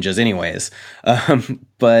undead ninjas anyways.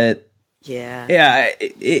 But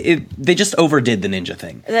they just overdid the ninja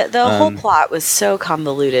thing. The whole plot was so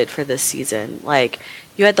convoluted for this season. Like,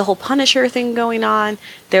 you had the whole Punisher thing going on.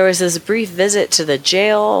 There was this brief visit to the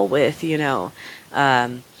jail with, the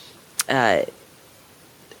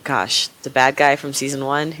bad guy from season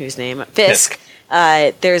 1, whose name Fisk.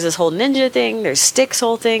 There's this whole ninja thing. There's Stick's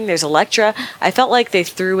whole thing. There's Elektra. I felt like they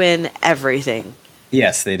threw in everything.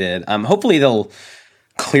 Yes, they did. Hopefully they'll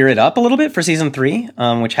clear it up a little bit for season 3,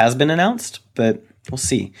 which has been announced, but we'll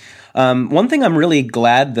see. One thing I'm really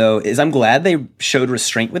glad, though, is I'm glad they showed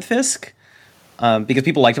restraint with Fisk, because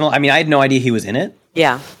people liked him. I mean, I had no idea he was in it.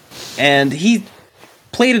 Yeah. And he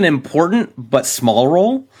played an important but small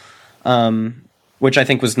role, which I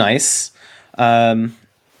think was nice. I'm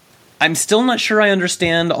still not sure I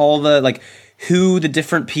understand all the, who the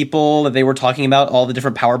different people that they were talking about, all the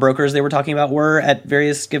different power brokers they were talking about were at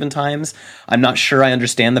various given times. I'm not sure I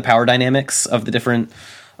understand the power dynamics of the different,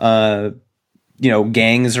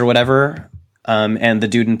 gangs or whatever, and the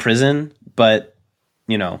dude in prison, but,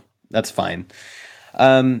 that's fine.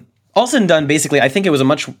 All said and done, basically, I think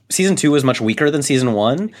season 2 was much weaker than season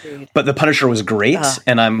 1, but the Punisher was great,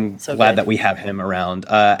 and I'm so glad that we have him around.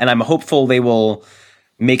 And I'm hopeful they will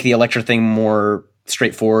make the Elektra thing more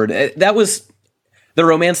straightforward. That was the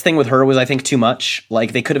romance thing with her was, I think, too much.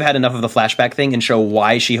 Like, they could have had enough of the flashback thing and show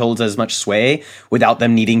why she holds as much sway without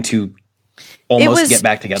them needing to almost get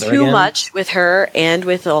back together again. Too much with her and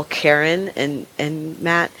with Karen and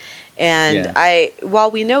Matt. And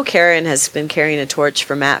while we know Karen has been carrying a torch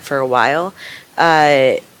for Matt for a while,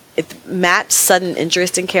 Matt's sudden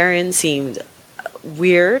interest in Karen seemed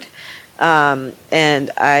weird,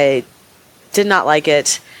 and I did not like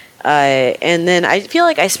it. And then I feel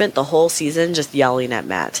like I spent the whole season just yelling at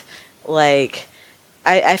Matt. Like,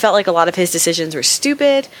 I felt like a lot of his decisions were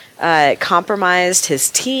stupid, compromised his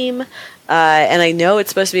team. And I know it's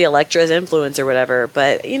supposed to be Elektra's influence or whatever,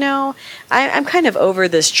 but, I'm kind of over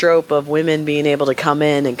this trope of women being able to come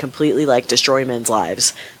in and completely, destroy men's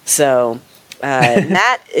lives. So,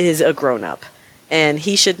 Matt is a grown-up, and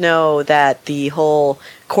he should know that the whole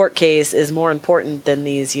court case is more important than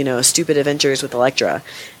these, stupid adventures with Elektra.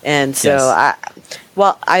 And so, yes.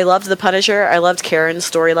 I loved the Punisher. I loved Karen's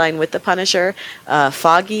storyline with the Punisher.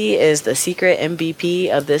 Foggy is the secret MVP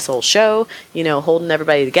of this whole show, holding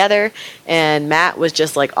everybody together. And Matt was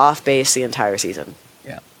just off base the entire season.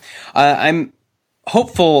 Yeah. I'm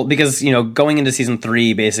hopeful because, going into season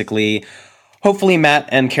 3, basically, hopefully Matt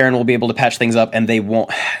and Karen will be able to patch things up and they won't.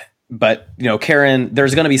 But, Karen,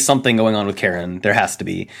 there's going to be something going on with Karen. There has to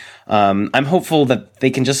be. I'm hopeful that they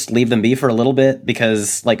can just leave them be for a little bit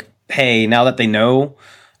because, hey, now that they know,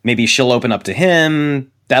 maybe she'll open up to him.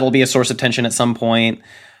 That'll be a source of tension at some point.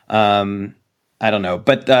 I don't know.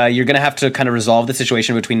 But you're going to have to kind of resolve the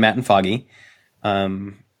situation between Matt and Foggy,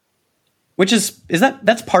 which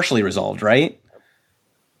that's partially resolved, right?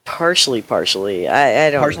 Partially. I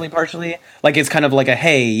don't. Partially. It's kind of a,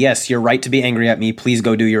 hey, yes, you're right to be angry at me. Please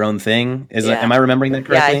go do your own thing. Am I remembering that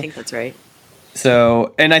correctly? Yeah, I think that's right.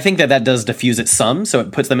 So, and I think that does diffuse it some, so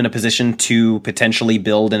it puts them in a position to potentially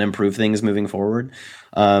build and improve things moving forward.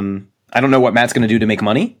 I don't know what Matt's going to do to make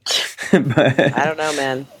money. But, I don't know,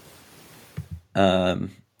 man.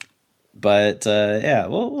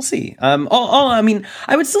 We'll see.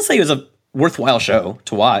 I would still say it was a worthwhile show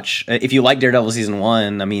to watch. If you like Daredevil season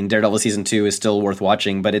 1, Daredevil season 2 is still worth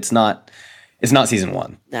watching, but it's not season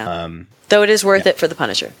 1. No. Though it is worth it for the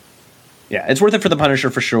Punisher. Yeah, it's worth it for the Punisher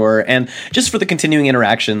for sure, and just for the continuing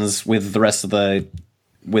interactions with the rest of the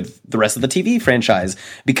TV franchise,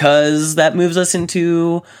 because that moves us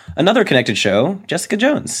into another connected show, Jessica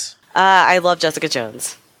Jones. I love Jessica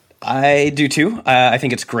Jones. I do too. I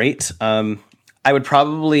think it's great. I would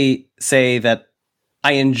probably say that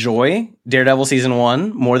I enjoy Daredevil season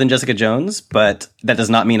 1 more than Jessica Jones, but that does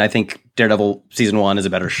not mean I think Daredevil season 1 is a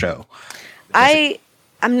better show.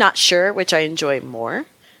 I'm not sure which I enjoy more.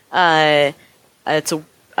 I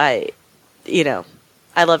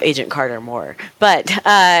love Agent Carter more, but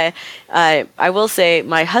I will say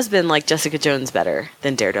my husband liked Jessica Jones better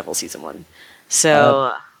than Daredevil season 1,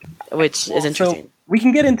 so which is interesting. So we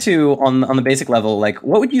can get into on the basic level, what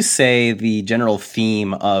would you say the general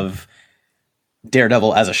theme of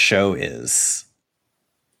Daredevil as a show is?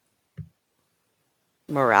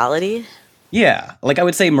 Morality. Yeah, I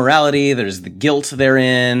would say morality, there's the guilt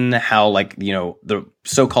therein, how the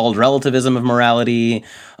so-called relativism of morality,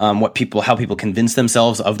 how people convince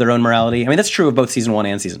themselves of their own morality. That's true of both season 1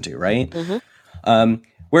 and season 2, right? Mm-hmm.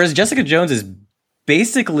 Whereas Jessica Jones is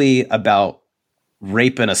basically about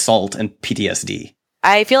rape and assault and PTSD.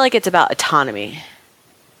 I feel like it's about autonomy.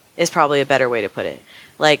 is probably a better way to put it.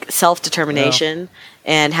 Like self-determination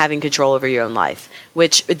and having control over your own life,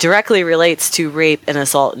 which directly relates to rape and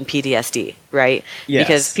assault and PTSD, right? Yes.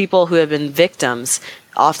 Because people who have been victims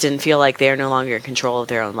often feel like they are no longer in control of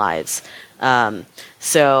their own lives.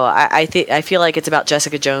 So I feel like it's about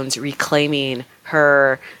Jessica Jones reclaiming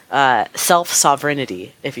her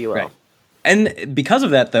self-sovereignty, if you will. Right. And because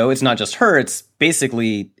of that, though, it's not just her, it's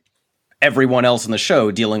basically everyone else in the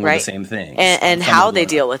show dealing with the same thing. And how they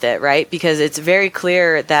deal with it, right? Because it's very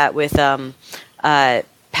clear that with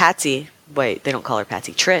Patsy, they don't call her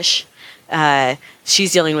Patsy, Trish,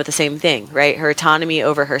 she's dealing with the same thing, right? Her autonomy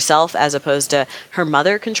over herself as opposed to her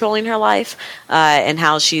mother controlling her life, and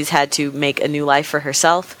how she's had to make a new life for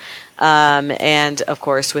herself. And, of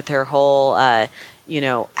course, with her whole,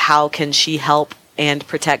 how can she help and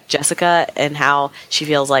protect Jessica, and how she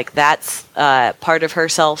feels like that's part of her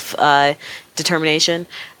self determination.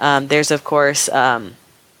 There's, of course, the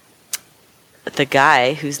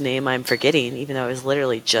guy whose name I'm forgetting, even though it was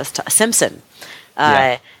literally just Simpson,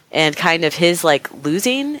 and kind of his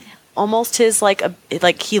losing, almost his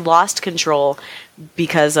he lost control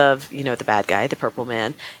because of the bad guy, the Purple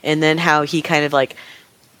Man, and then how he kind of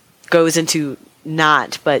goes into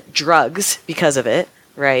but drugs because of it.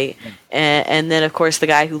 Right. And then, of course, the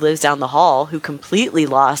guy who lives down the hall who completely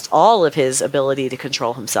lost all of his ability to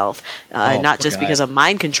control himself, not just because of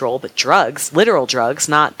mind control, but drugs, literal drugs,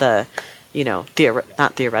 not the, not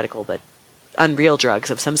theoretical, but unreal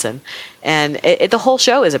drugs of Simpson. And the whole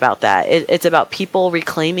show is about that. It's about people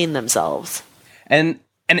reclaiming themselves. And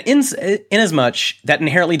in as much that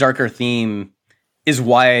inherently darker theme is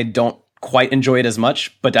why I don't quite enjoy it as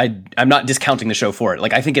much, but I'm not discounting the show for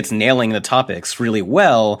it. I think it's nailing the topics really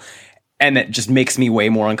well, and it just makes me way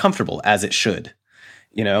more uncomfortable, as it should,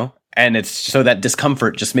 and it's so that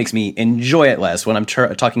discomfort just makes me enjoy it less when I'm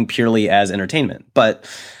talking purely as entertainment. But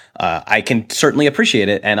I can certainly appreciate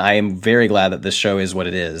it, and I am very glad that this show is what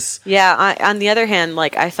it is. Yeah. On the other hand,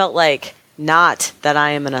 I felt like not that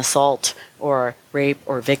I am an assault or rape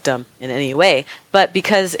or victim in any way, but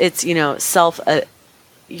because it's,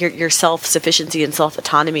 your self-sufficiency and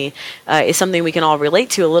self-autonomy is something we can all relate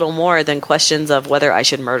to a little more than questions of whether I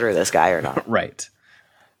should murder this guy or not. Right.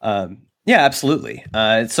 Yeah, absolutely.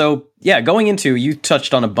 Going into, you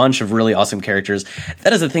touched on a bunch of really awesome characters.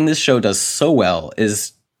 That is the thing this show does so well,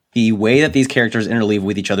 is the way that these characters interleave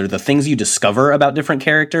with each other, the things you discover about different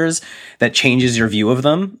characters that changes your view of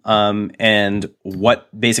them, and what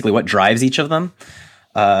drives each of them.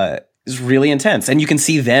 Is really intense, and you can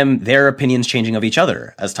see their opinions changing of each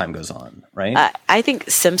other as time goes on, right? I think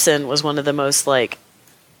Simpson was one of the most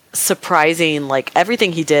surprising,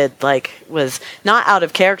 everything he did was not out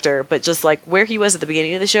of character, but just where he was at the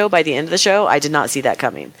beginning of the show. By the end of the show, I did not see that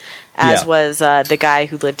coming. As was the guy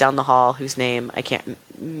who lived down the hall, whose name I can't.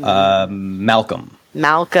 Malcolm.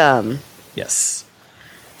 Yes.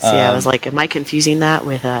 See, I was am I confusing that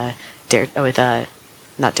with not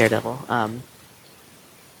Daredevil?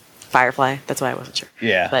 Firefly. That's why I wasn't sure.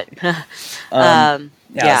 Yeah. But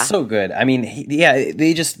yeah, so good. I mean,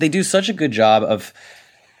 they do such a good job of.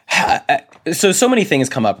 So many things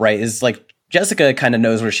come up, right? Is Jessica kind of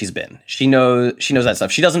knows where she's been. She knows that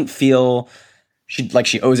stuff. She doesn't feel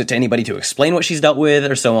she owes it to anybody to explain what she's dealt with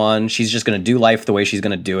or so on. She's just going to do life the way she's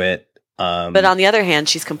going to do it. But on the other hand,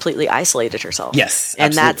 she's completely isolated herself. Yes,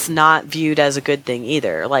 and absolutely. that's not viewed as a good thing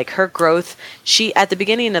either. Her growth, at the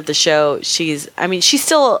beginning of the show, she's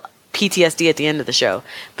still PTSD at the end of the show,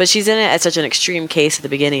 but she's in it at such an extreme case at the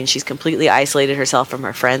beginning. She's completely isolated herself from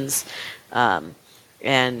her friends,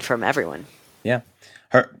 and from everyone. Yeah,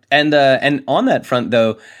 and on that front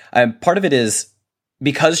though, part of it is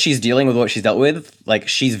because she's dealing with what she's dealt with.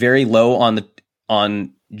 She's very low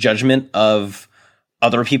on judgment of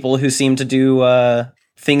other people who seem to do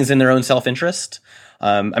things in their own self-interest.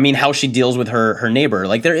 How she deals with her neighbor.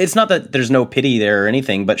 It's not that there's no pity there or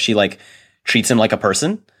anything, but she treats him like a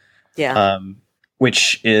person. Yeah.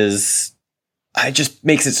 Which is, it just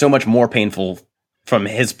makes it so much more painful from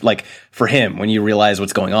for him when you realize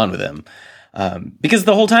what's going on with him. Because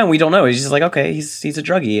the whole time we don't know. He's just okay, he's a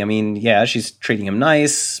druggie. She's treating him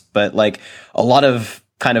nice, but a lot of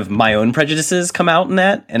kind of my own prejudices come out in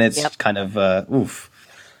that, and it's kind of oof.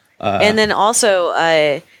 And then also,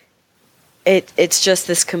 it's just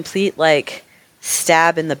this complete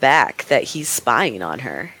stab in the back that he's spying on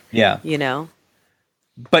her. Yeah.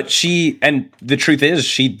 But the truth is,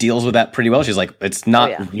 she deals with that pretty well. She's it's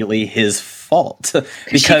not really his fault.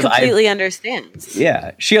 Because she completely understands.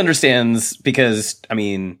 Yeah, she understands because,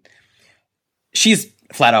 she's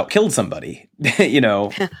flat out killed somebody, you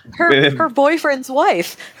know. her boyfriend's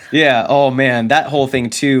wife. Yeah. Oh man, that whole thing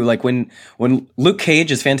too. Like when Luke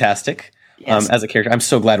Cage is fantastic as a character. I'm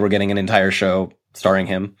so glad we're getting an entire show starring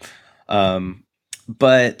him.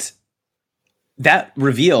 But that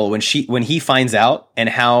reveal when he finds out and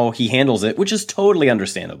how he handles it, which is totally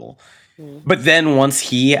understandable. But then once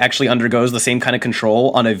he actually undergoes the same kind of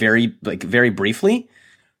control on a very briefly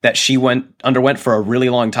that she underwent for a really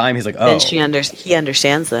long time, he's like, oh. Then he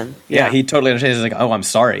understands then. Yeah, he totally understands. He's like, oh, I'm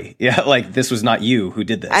sorry. Yeah, like this was not you who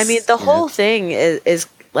did this. I mean, the whole thing is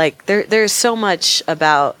like there's so much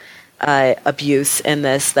about abuse in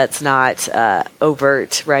this that's not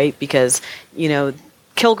overt, right? Because, you know,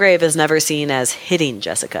 Kilgrave is never seen as hitting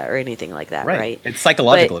Jessica or anything like that, right? It's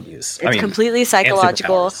psychological abuse. It's completely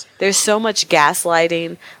psychological. There's so much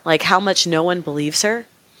gaslighting, like how much no one believes her.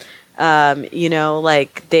 You know,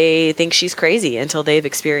 like they think she's crazy until they've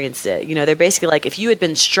experienced it. You know, they're basically like, if you had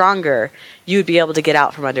been stronger, you would be able to get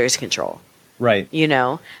out from under his control. Right. You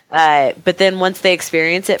know, but then once they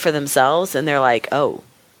experience it for themselves and they're like, oh,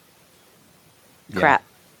 crap.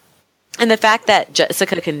 And the fact that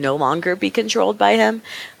Jessica can no longer be controlled by him,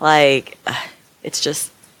 like, it's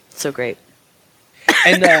just so great.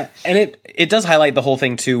 And it does highlight the whole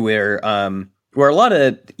thing too, where a lot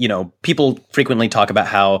of, you know, people frequently talk about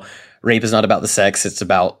how rape is not about the sex, it's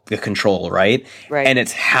about the control, right? Right. And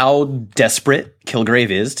it's how desperate Kilgrave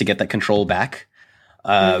is to get that control back.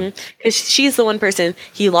 Because she's the one person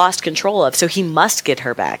he lost control of, so he must get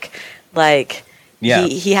her back. Like,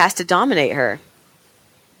 he has to dominate her.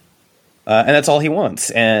 And that's all he wants.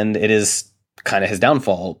 And it is kind of his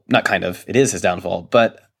downfall. Not kind of. It is his downfall.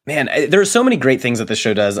 But, man, there are so many great things that this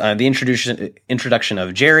show does. The introduction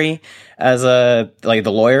of Jerry as the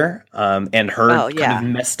lawyer and her kind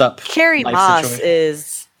of messed up Carrie Moss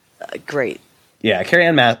is great. Yeah, Carrie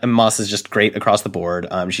Ann Moss is just great across the board.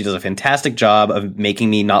 She does a fantastic job of making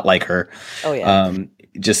me not like her. Oh, yeah.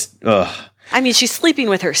 I mean, she's sleeping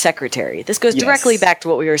with her secretary. This goes directly back to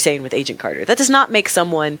what we were saying with Agent Carter. That does not make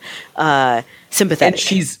someone sympathetic. And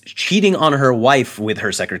she's cheating on her wife with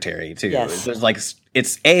her secretary, too. Yes. There's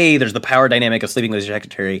it's A, there's the power dynamic of sleeping with your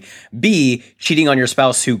secretary. B, cheating on your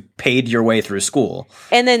spouse who paid your way through school.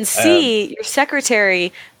 And then C, your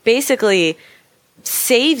secretary basically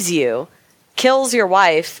saves you, kills your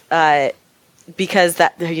wife because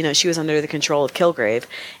that, you know, she was under the control of Kilgrave,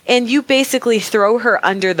 and you basically throw her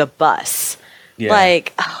under the bus. Yeah.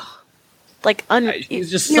 She's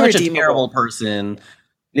just such a terrible person.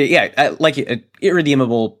 Yeah,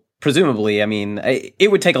 irredeemable. Presumably, I mean, it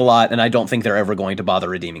would take a lot, and I don't think they're ever going to bother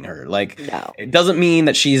redeeming her. No. It doesn't mean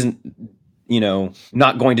that she's, you know,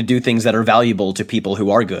 not going to do things that are valuable to people who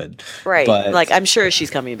are good. Right. But, I'm sure she's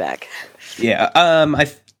coming back. Yeah.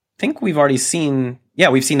 I think we've already seen. Yeah,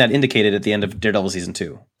 we've seen that indicated at the end of Daredevil season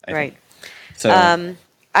 2. I think. So,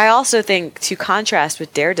 I also think, to contrast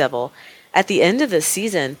with Daredevil, at the end of this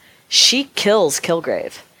season, she kills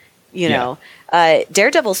Kilgrave. You know,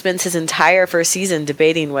 Daredevil spends his entire first season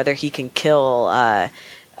debating whether he can kill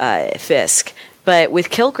Fisk. But with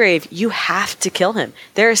Kilgrave, you have to kill him.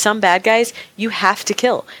 There are some bad guys you have to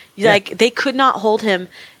kill. Like, they could not hold him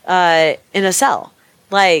in a cell.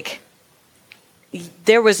 Like,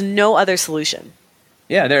 there was no other solution.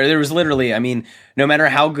 Yeah, there was literally, I mean, no matter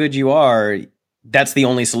how good you are, that's the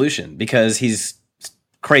only solution, because he's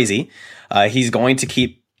crazy. He's going to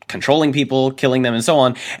keep controlling people, killing them, and so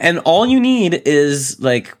on. And all you need is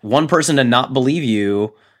like one person to not believe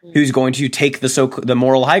you, who's going to take the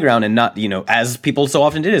moral high ground and not, you know, as people so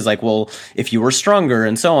often did, is like, well, if you were stronger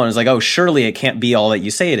and so on, it's like, oh, surely it can't be all that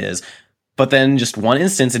you say it is. But then just one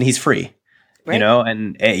instance and he's free. Right. You know,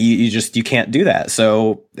 and you can't do that.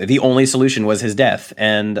 So the only solution was his death.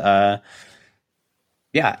 And and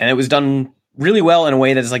it was done really well in a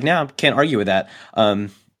way that is like, no, can't argue with that.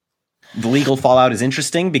 The legal fallout is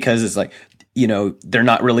interesting because it's like, you know, they're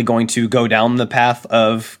not really going to go down the path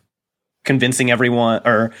of convincing everyone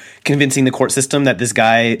or convincing the court system that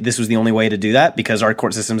this was the only way to do that, because our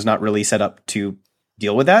court system is not really set up to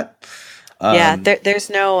deal with that. There's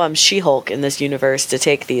no She-Hulk in this universe to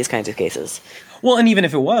take these kinds of cases. Well, and even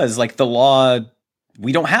if it was, like, the law,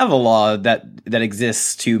 we don't have a law that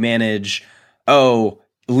exists to manage,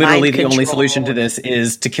 literally the only solution to this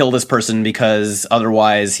is to kill this person because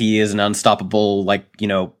otherwise he is an unstoppable, like, you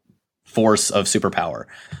know, force of superpower.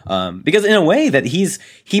 Because in a way that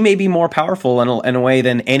he may be more powerful in a way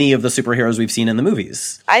than any of the superheroes we've seen in the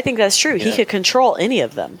movies. I think that's true. Yeah. He could control any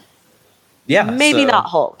of them. Yeah. Maybe not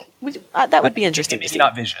Hulk. That would be interesting. Maybe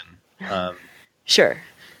not Vision. Sure.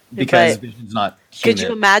 Because Vision's not human. Could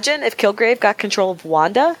you imagine if Kilgrave got control of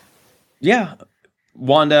Wanda? Yeah.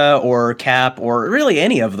 Wanda or Cap or really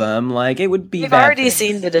any of them, like it would be. We've bad already things.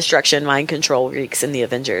 seen the destruction mind control wreaks in the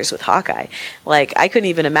Avengers with Hawkeye. Like, I couldn't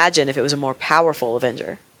even imagine if it was a more powerful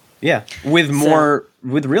Avenger. Yeah, with more,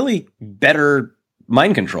 with really better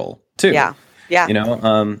mind control too. Yeah, yeah, you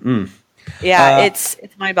know, yeah. It's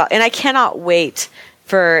mind boggling, and I cannot wait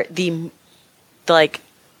for the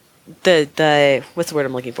what's the word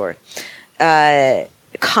I'm looking for?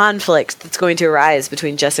 Conflict that's going to arise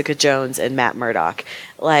between Jessica Jones and Matt Murdock.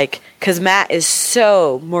 Like, because Matt is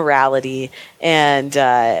so morality, and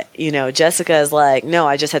Jessica is like, no,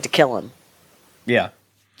 I just had to kill him. Yeah.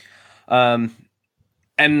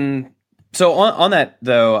 And so on that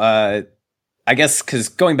though, I guess because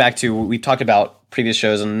going back to, we've talked about previous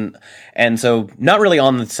shows and so not really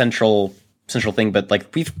on the central thing, but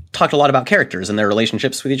like we've talked a lot about characters and their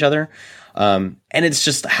relationships with each other. And it's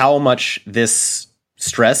just how much this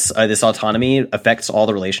stress, this autonomy affects all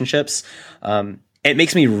the relationships. It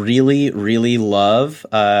makes me really, really love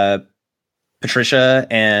Patricia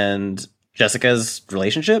and Jessica's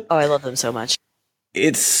relationship. Oh, I love them so much.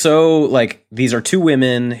 It's so like, these are two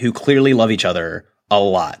women who clearly love each other a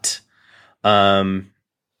lot. Yeah.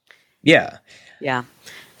 Yeah.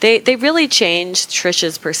 They really changed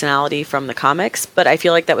Trisha's personality from the comics, but I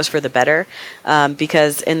feel like that was for the better,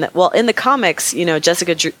 because in the comics,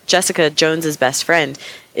 Jessica Jones's best friend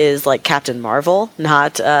is like Captain Marvel,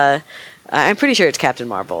 not. I'm pretty sure it's Captain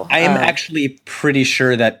Marvel. I am actually pretty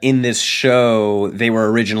sure that in this show they were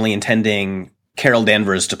originally intending Carol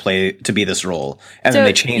Danvers to be this role, and then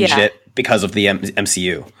they changed it because of the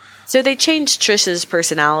MCU. So they changed Trish's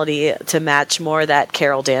personality to match more that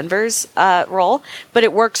Carol Danvers role, but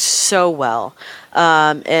it worked so well,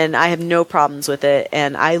 and I have no problems with it.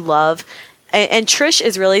 And I love, and Trish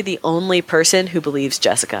is really the only person who believes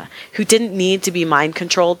Jessica, who didn't need to be mind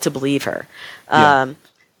controlled to believe her.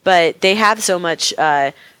 But they have so much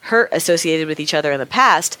hurt associated with each other in the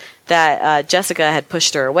past that Jessica had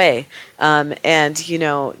pushed her away, and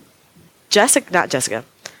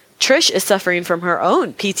Trish is suffering from her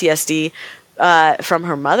own PTSD from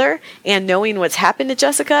her mother and knowing what's happened to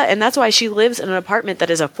Jessica, and that's why she lives in an apartment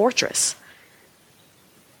that is a fortress.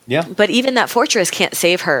 Yeah. But even that fortress can't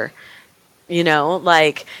save her.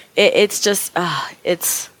 It's just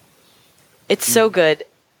it's so good.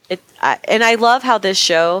 And I love how this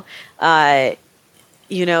show, there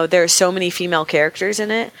are so many female characters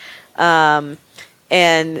in it.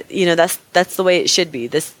 And that's the way it should be.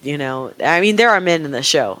 There are men in the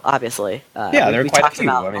show, obviously. There are we quite talked a few.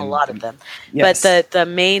 about a lot of them. Yes. But the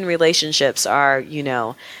main relationships are,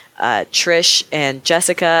 Trish and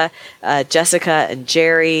Jessica, Jessica and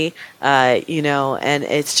Jerry, and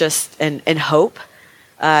it's just and Hope,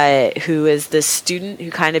 who is this student who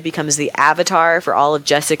kind of becomes the avatar for all of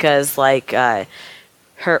Jessica's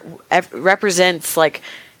represents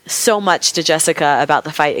so much to Jessica about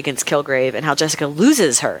the fight against Kilgrave and how Jessica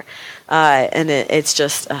loses her. And it's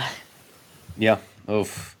just... yeah.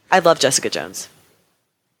 Oof. I love Jessica Jones.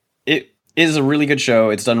 It is a really good show.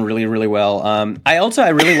 It's done really, really well. I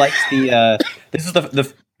really liked this is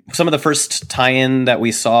some of the first tie-in that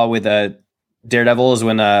we saw with Daredevil is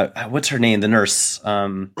when, what's her name? The nurse.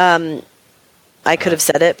 I could have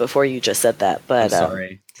said it before you just said that, but... I'm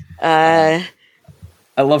sorry.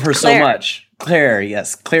 I love her Claire. so much. Claire,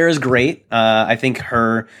 yes. Claire is great. I think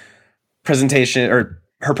her presentation or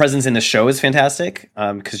her presence in the show is fantastic.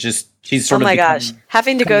 Because she's sort of. Oh my gosh.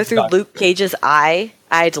 Having to go through Luke Cage's eye,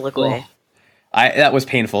 I had to look away. That was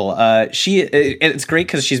painful. It's great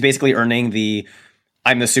because she's basically earning the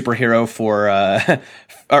I'm the superhero or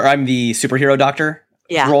I'm the superhero doctor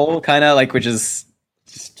role, kind of which is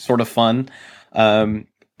sort of fun.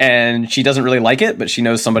 And she doesn't really like it, but she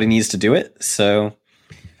knows somebody needs to do it. So.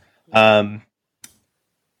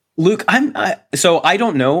 Luke, so I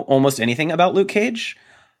don't know almost anything about Luke Cage.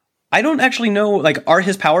 I don't actually know, are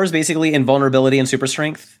his powers basically invulnerability and super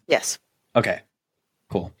strength? Yes. Okay,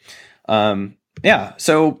 cool. Yeah,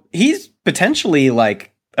 so he's potentially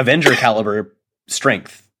Avenger caliber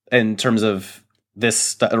strength in terms of this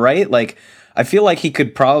stuff, right? I feel like he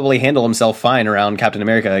could probably handle himself fine around Captain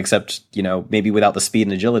America, except, maybe without the speed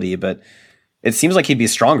and agility, but it seems like he'd be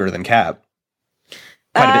stronger than Cap.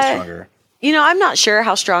 Quite a bit stronger. I'm not sure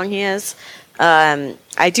how strong he is.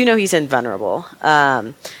 I do know he's invulnerable.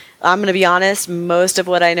 I'm going to be honest. Most of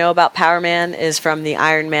what I know about Power Man is from the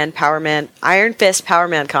Iron Fist Power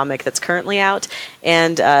Man comic that's currently out,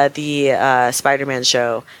 and the Spider-Man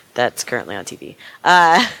show that's currently on TV.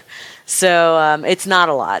 So it's not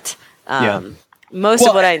a lot. Most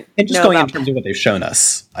of what I and just know going about, in terms of what they've shown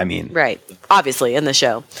us, I mean, right? Obviously, in the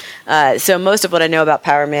show. So most of what I know about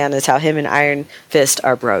Power Man is how him and Iron Fist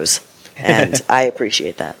are bros. and I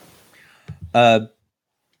appreciate that.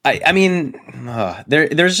 I mean,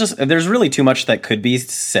 there's really too much that could be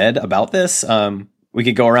said about this. We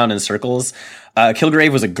could go around in circles.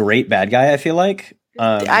 Kilgrave was a great bad guy, I feel like.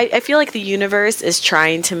 I feel like the universe is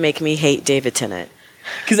trying to make me hate David Tennant.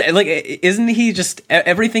 Because, like, isn't he just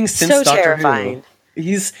everything since so Doctor terrifying. Who?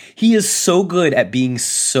 He is so good at being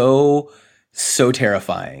so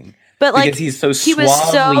terrifying. But like, because he's so he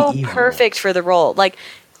was so evil. perfect for the role. Like,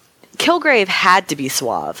 Kilgrave had to be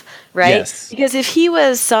suave, right? Yes. Because if he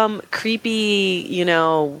was some creepy,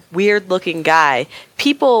 weird-looking guy,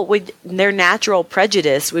 their natural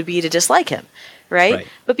prejudice would be to dislike him, right?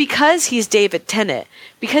 But because he's David Tennant,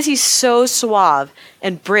 because he's so suave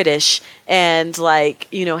and British and,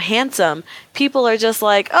 handsome, people are just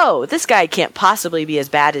like, oh, this guy can't possibly be as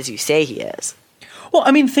bad as you say he is. Well,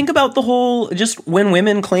 I mean, think about the whole, just when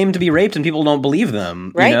women claim to be raped and people don't believe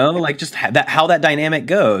them, right? Like, just how that dynamic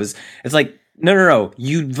goes. It's like, no,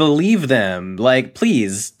 you believe them. Like,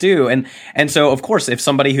 please do. And so, of course, if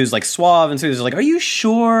somebody who's, like, suave and so is like, are you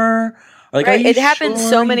sure? Or, like, right. It sure happens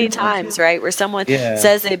so many times, right? Where someone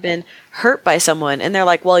says they've been hurt by someone and they're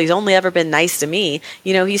like, well, he's only ever been nice to me.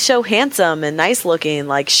 He's so handsome and nice looking,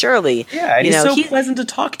 like, surely. Yeah, and he's so pleasant to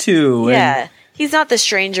talk to. Yeah. He's not the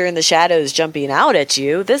stranger in the shadows jumping out at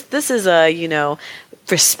you. This is a,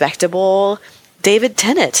 respectable David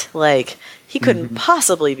Tennant. Like, he couldn't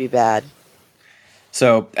possibly be bad.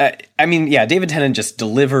 So, I mean, yeah, David Tennant just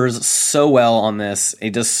delivers so well on this. He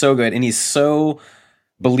does so good, and he's so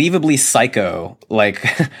believably psycho. Like,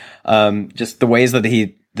 just the ways that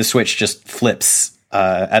the switch just flips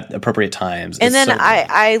at appropriate times. And then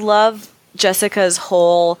I love Jessica's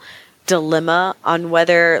whole dilemma on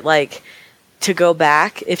whether, like, to go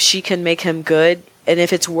back, if she can make him good, and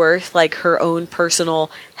if it's worth, like, her own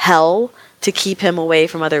personal hell to keep him away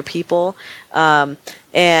from other people.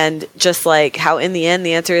 And just, like, how in the end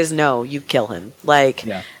the answer is no, you kill him. Like,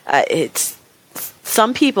 it's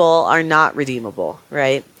some people are not redeemable,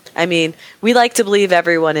 right? I mean, we like to believe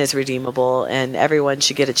everyone is redeemable and everyone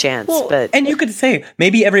should get a chance. But and you could say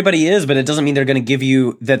maybe everybody is, but it doesn't mean they're going to give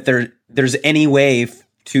you that there's any way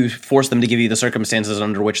to force them to give you the circumstances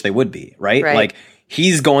under which they would be, right? Like,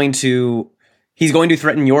 he's going to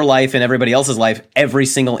threaten your life and everybody else's life every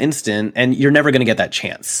single instant, and you're never going to get that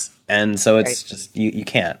chance. And so it's just you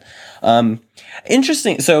can't.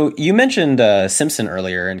 Interesting. So you mentioned Simpson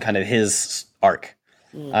earlier and kind of his arc,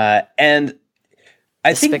 and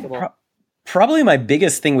I think probably my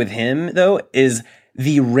biggest thing with him though is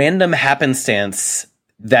the random happenstance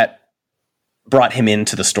that brought him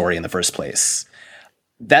into the story in the first place.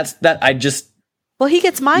 Well, he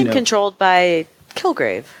gets mind controlled by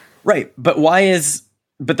Kilgrave. Right. But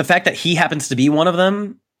but the fact that he happens to be one of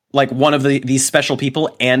them, like one of these special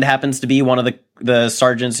people, and happens to be one of the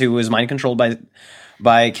sergeants who was mind controlled by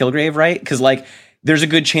Kilgrave, right? Because, like, there's a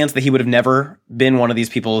good chance that he would have never been one of these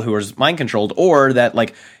people who was mind controlled, or that,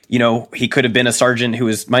 like, he could have been a sergeant who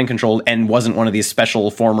was mind controlled and wasn't one of these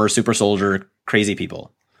special former super soldier crazy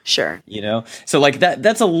people. Sure. So, like,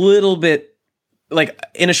 that's a little bit, like,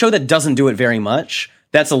 in a show that doesn't do it very much,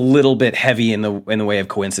 that's a little bit heavy in the way of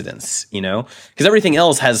coincidence, because everything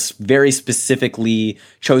else has very specifically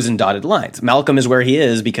chosen dotted lines. Malcolm is where he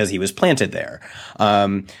is because he was planted there.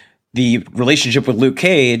 The relationship with Luke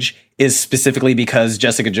Cage is specifically because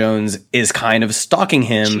Jessica Jones is kind of stalking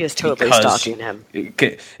him. She is totally stalking him.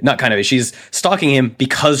 Not kind of. She's stalking him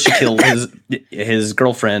because she killed his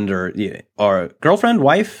girlfriend or girlfriend,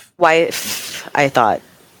 wife. I thought.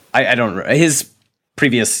 I don't know. His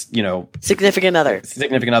previous, significant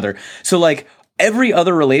other. So, like, every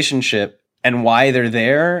other relationship and why they're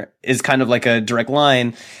there is kind of like a direct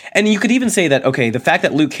line. And you could even say that, okay, the fact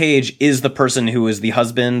that Luke Cage is the person who is the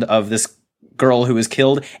husband of this girl who was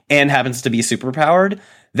killed and happens to be superpowered,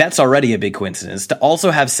 that's already a big coincidence. To also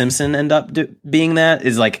have Simpson end up being that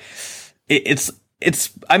is like, it's,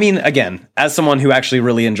 I mean, again, as someone who actually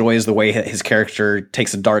really enjoys the way his character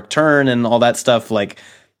takes a dark turn and all that stuff, like,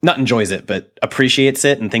 not enjoys it, but appreciates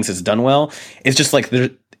it and thinks it's done well. It's just like,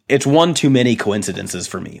 it's one too many coincidences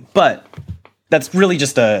for me. But that's really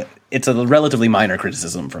just it's a relatively minor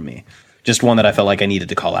criticism from me. Just one that I felt like I needed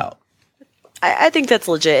to call out. I think that's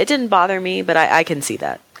legit. It didn't bother me, but I can see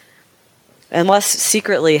that. Unless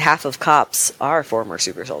secretly half of cops are former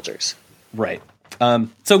super soldiers. Right.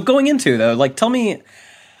 So going into, though, like,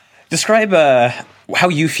 describe how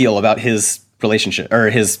you feel about his relationship, or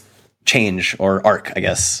his change or arc, I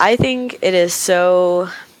guess. I think it is so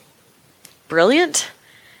brilliant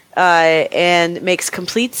and makes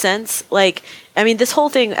complete sense. Like, I mean, this whole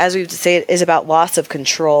thing, as we've said, is about loss of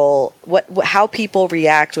control. How people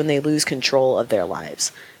react when they lose control of their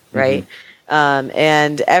lives, right?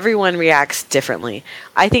 And everyone reacts differently.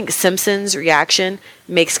 I think Simpson's reaction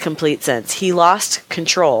makes complete sense. He lost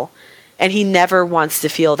control, and he never wants to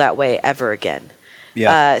feel that way ever again.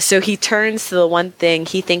 Yeah. So he turns to the one thing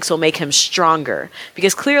he thinks will make him stronger,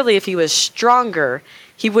 because clearly if he was stronger,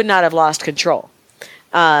 he would not have lost control.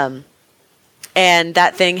 And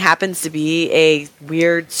that thing happens to be a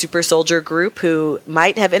weird super soldier group who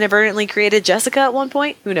might have inadvertently created Jessica at one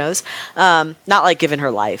point. Who knows? Not like given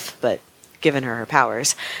her life, but given her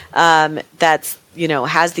powers. That's,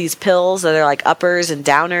 has these pills that are like uppers and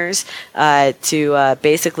downers to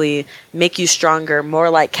basically make you stronger, more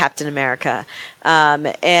like Captain America.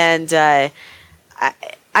 I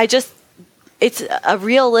just, it's a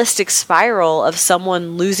realistic spiral of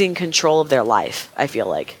someone losing control of their life, I feel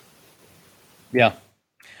like. Yeah.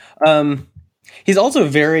 He's also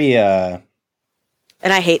very and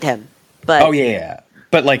I hate him, but oh yeah.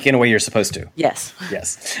 But like in a way you're supposed to. Yes.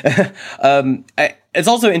 It's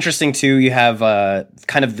also interesting too. You have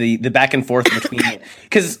kind of the back and forth between,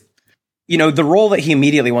 because the role that he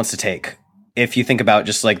immediately wants to take, if you think about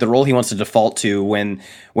just like the role he wants to default to when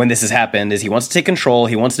this has happened, is he wants to take control.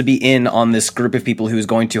 He wants to be in on this group of people who is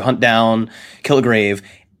going to hunt down Kilgrave.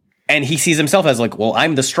 And he sees himself as like, well,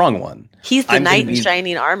 I'm the strong one. He's the knight in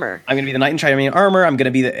shining armor. I'm going to be the knight in shining armor. I'm going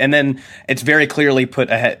to be and then it's very clearly put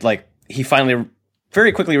ahead. Like he finally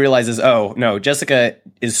very quickly realizes, oh no, Jessica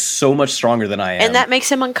is so much stronger than I am. And that makes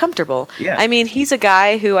him uncomfortable. Yeah. I mean, he's a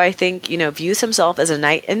guy who I think, views himself as a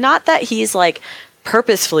knight, and not that he's like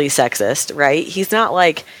purposefully sexist, right? He's not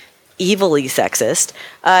like evilly sexist.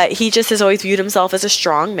 He just has always viewed himself as a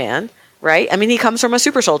strong man, right? I mean, he comes from a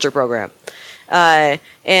super soldier program.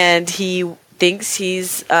 And he thinks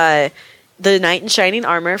he's the knight in shining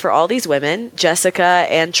armor for all these women, Jessica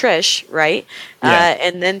and Trish, right? Yeah.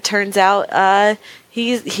 And then turns out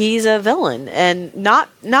he's a villain, and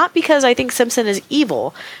not because I think Simpson is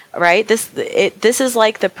evil, right? This is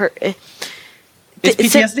like it's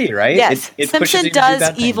PTSD, right? Yes, it Simpson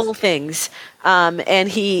does evil things, and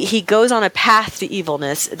he goes on a path to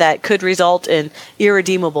evilness that could result in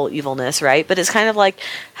irredeemable evilness, right? But it's kind of like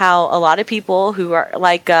how a lot of people who are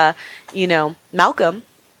like, Malcolm,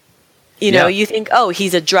 you think, oh,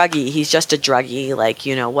 he's a druggie, he's just a druggie, like,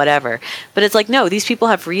 whatever. But it's like, no, these people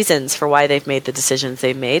have reasons for why they've made the decisions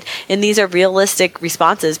they've made, and these are realistic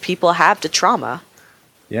responses people have to trauma.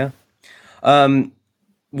 Yeah.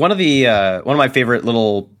 One of my favorite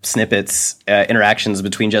little snippets, interactions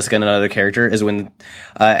between Jessica and another character is when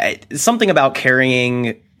something about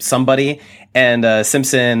carrying somebody, and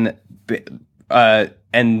Simpson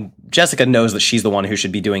and Jessica knows that she's the one who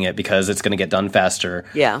should be doing it because it's going to get done faster.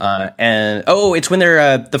 Yeah. It's when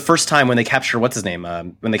they're the first time when they capture what's his name,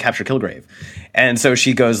 when they capture Kilgrave, and so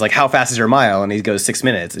she goes like, "How fast is your mile?" And he goes 6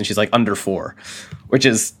 minutes, and she's like, "Under 4," which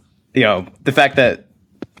is the fact that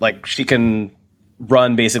like she can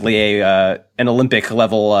run basically an Olympic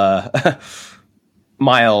level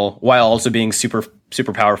mile while also being super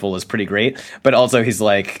powerful is pretty great. But also he's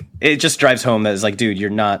like, it just drives home that it's like, dude, you're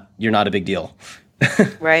not a big deal.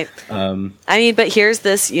 Right. I mean, but here's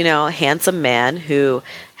this, handsome man who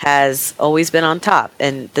has always been on top,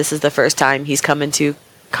 and this is the first time he's come into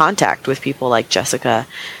contact with people like Jessica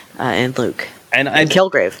and Luke and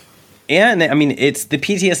Kilgrave. And I mean, it's the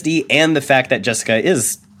PTSD and the fact that Jessica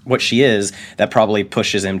is what she is that probably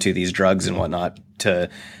pushes him to these drugs and whatnot,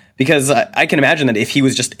 because I can imagine that if he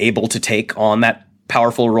was just able to take on that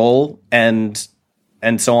powerful role and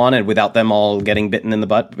so on, and without them all getting bitten in the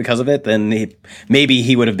butt because of it, then maybe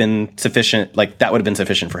he would have been sufficient. Like that would have been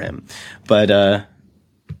sufficient for him. But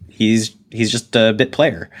he's just a bit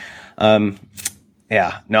player.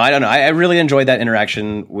 Yeah, no, I don't know. I really enjoyed that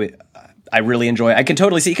interaction. I can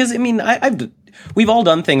totally see, because I mean, we've all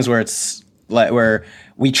done things where it's where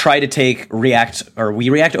we try to react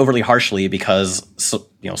overly harshly because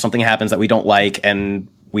something happens that we don't like, and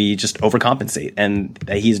we just overcompensate, and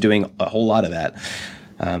he's doing a whole lot of that.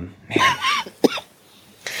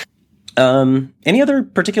 Any other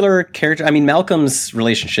particular character? I mean, Malcolm's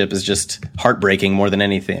relationship is just heartbreaking more than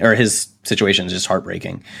anything, or his situation is just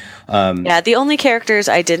heartbreaking. Yeah, the only characters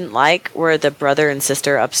I didn't like were the brother and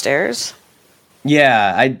sister upstairs.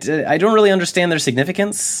 Yeah, I don't really understand their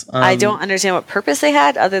significance. I don't understand what purpose they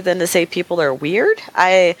had other than to say people are weird.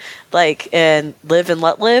 I and live and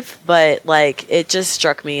let live, but it just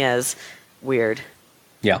struck me as weird.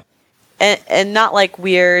 Yeah. And not like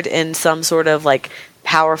weird in some sort of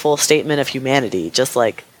powerful statement of humanity, just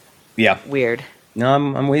weird. No,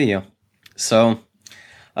 I'm with you. So,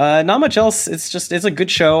 not much else. It's a good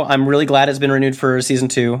show. I'm really glad it's been renewed for season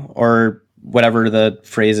 2, or whatever the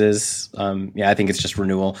phrase is. Yeah, I think it's just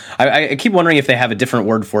renewal. I keep wondering if they have a different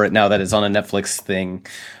word for it now that it's on a Netflix thing.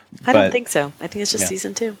 I don't think so. I think it's just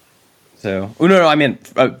season 2. So, no, I meant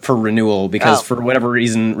for renewal, because for whatever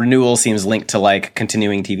reason, renewal seems linked to like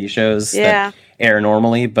continuing TV shows that air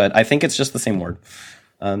normally, but I think it's just the same word.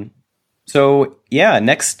 So yeah,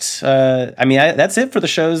 next, that's it for the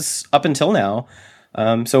shows up until now.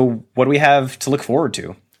 So what do we have to look forward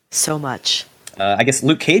to? So much. I guess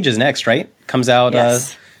Luke Cage is next, right? Comes out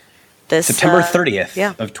this September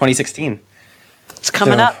 30th of 2016. It's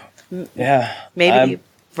coming up. Yeah. Maybe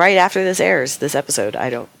right after this airs, this episode.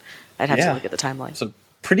 I'd have to look at the timeline. So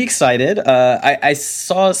pretty excited. I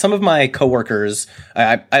saw some of my coworkers.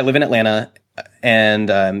 I live in Atlanta, and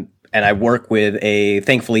I work with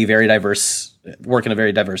thankfully work in a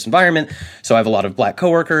very diverse environment. So I have a lot of Black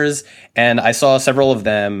coworkers, and I saw several of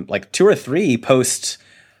them, like 2 or 3, post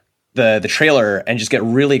the trailer and just get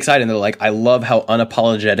really excited. And they're like, I love how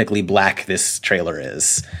unapologetically Black this trailer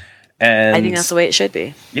is. And I think that's the way it should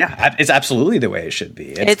be. Yeah, it's absolutely the way it should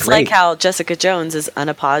be. It's like how Jessica Jones is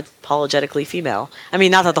unapologetically female. I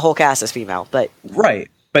mean, not that the whole cast is female, but... Right.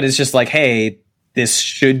 But it's just like, hey, this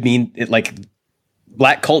should mean... like,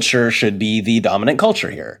 Black culture should be the dominant culture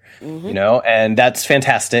here, you know? And that's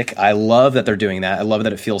fantastic. I love that they're doing that. I love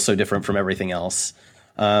that it feels so different from everything else.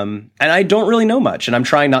 And I don't really know much, and I'm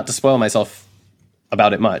trying not to spoil myself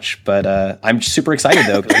about it much. But I'm super excited,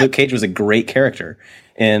 though, because Luke Cage was a great character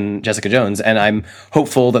in Jessica Jones, and I'm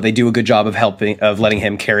hopeful that they do a good job of letting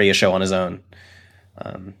him carry a show on his own.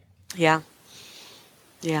 Yeah.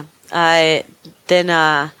 Then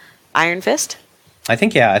Iron Fist. I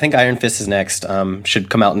think Iron Fist is next.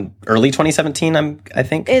 Should come out in early 2017. I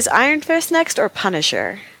think. Is Iron Fist next or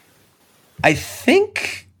Punisher? I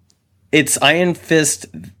think it's Iron Fist,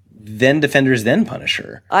 then Defenders, then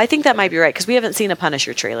Punisher. I think that might be right, because we haven't seen a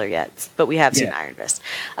Punisher trailer yet, but we have seen Iron Fist.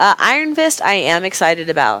 Iron Fist, I am excited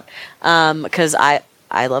about, because I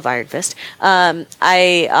love Iron Fist.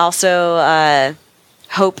 I also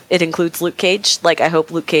hope it includes Luke Cage. Like, I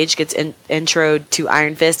hope Luke Cage gets introed to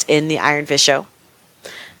Iron Fist in the Iron Fist show,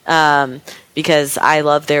 because I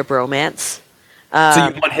love their bromance. So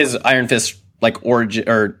you want his Iron Fist like origin,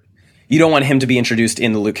 or you don't want him to be introduced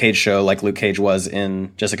in the Luke Cage show like Luke Cage was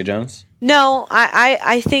in Jessica Jones? No,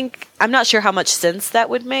 I think, I'm not sure how much sense that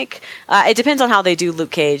would make. It depends on how they do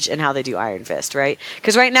Luke Cage and how they do Iron Fist, right?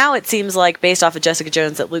 Because right now it seems like, based off of Jessica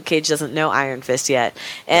Jones, that Luke Cage doesn't know Iron Fist yet.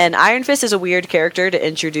 And Iron Fist is a weird character to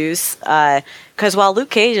introduce, because while Luke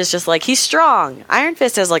Cage is just like, he's strong, Iron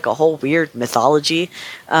Fist has like a whole weird mythology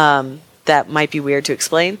that might be weird to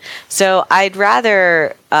explain. So I'd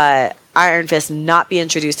rather Iron Fist not be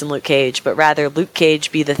introduced in Luke Cage, but rather Luke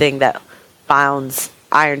Cage be the thing that bounds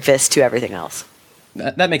Iron Fist to everything else.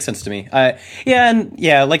 That makes sense to me.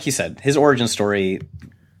 Like you said, his origin story,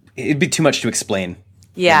 it'd be too much to explain.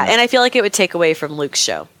 Yeah, and I feel like it would take away from Luke's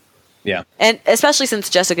show. Yeah. And especially since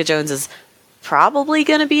Jessica Jones is probably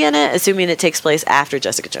going to be in it, assuming it takes place after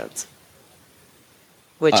Jessica Jones.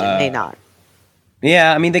 Which it may not.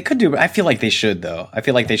 Yeah, I mean, they could do, but I feel like they should, though. I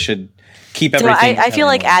feel like they should keep everything. I feel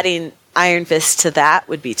like adding Iron Fist to that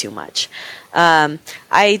would be too much.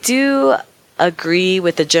 I do agree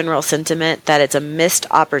with the general sentiment that it's a missed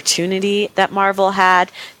opportunity that Marvel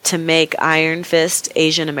had to make Iron Fist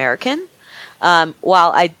Asian American.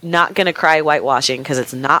 While I'm not going to cry whitewashing, because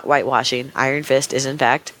it's not whitewashing, Iron Fist is in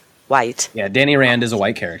fact white. Yeah, Danny Rand is a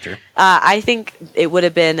white character. I think it would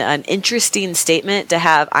have been an interesting statement to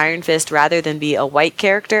have Iron Fist, rather than be a white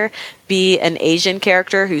character, be an Asian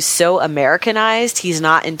character who's so Americanized he's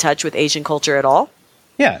not in touch with Asian culture at all.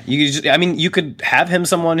 Yeah, you could have him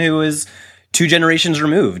someone who is 2 generations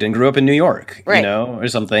removed and grew up in New York, right, or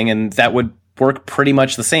something, and that would work pretty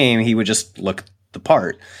much the same. He would just look the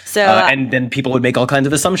part. So, and then people would make all kinds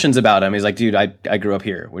of assumptions about him. He's like, dude, I grew up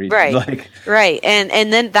here. What are you like? Right.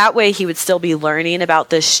 And then that way he would still be learning about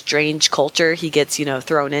this strange culture he gets,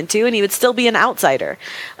 thrown into, and he would still be an outsider.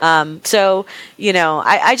 So,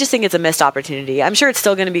 I just think it's a missed opportunity. I'm sure it's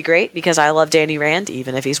still going to be great because I love Danny Rand,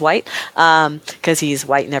 even if he's white, because he's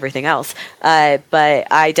white and everything else. But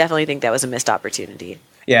I definitely think that was a missed opportunity.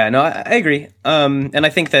 Yeah, no, I agree. And I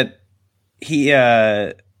think that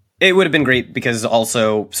it would have been great because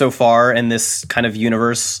also, so far in this kind of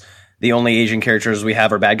universe, the only Asian characters we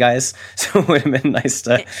have are bad guys. So it would have been nice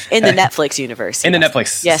to... In the Netflix universe. In the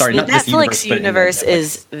Netflix. Yes, sorry, the not Netflix this universe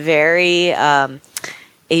is very...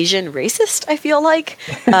 Asian racist. I feel like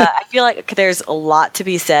I feel like there's a lot to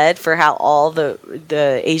be said for how all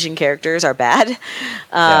the Asian characters are bad.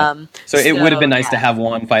 So it would have been nice to have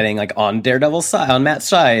one fighting like on Daredevil's side, on Matt's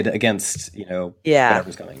side against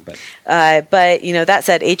whatever's coming. But that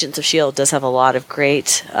said, Agents of Shield does have a lot of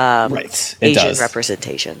great Asian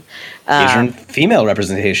representation, Asian female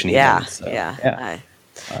representation. Even,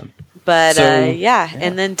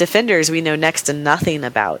 and then Defenders we know next to nothing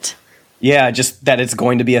about. Yeah, just that it's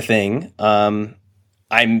going to be a thing.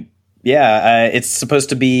 It's supposed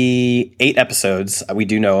to be 8 episodes. We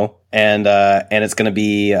do know, and it's going to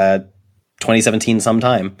be 2017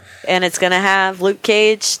 sometime. And it's going to have Luke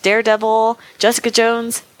Cage, Daredevil, Jessica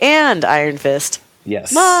Jones, and Iron Fist.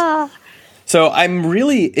 Yes. So I'm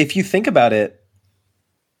really, if you think about it,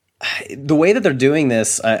 the way that they're doing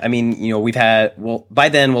this, by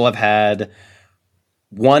then we'll have had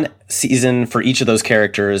one season for each of those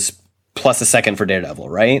characters plus a second for Daredevil,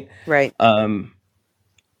 right? Right.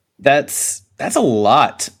 That's a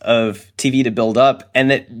lot of TV to build up,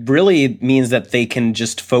 and it really means that they can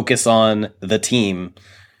just focus on the team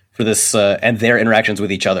for this and their interactions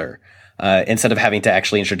with each other instead of having to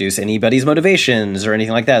actually introduce anybody's motivations or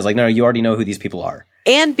anything like that. It's like, no, you already know who these people are.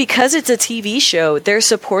 And because it's a TV show, their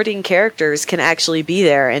supporting characters can actually be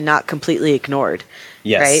there and not completely ignored.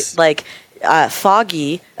 Yes. Right? Like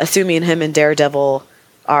Foggy, assuming him and Daredevil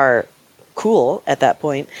are cool at that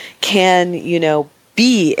point, can,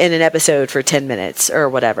 be in an episode for 10 minutes or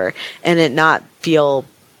whatever and it not feel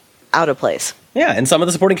out of place. Yeah, and some of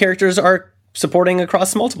the supporting characters are supporting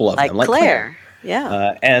across multiple of them. Like Claire.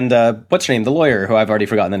 Yeah. And what's her name? The lawyer, who I've already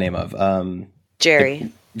forgotten the name of.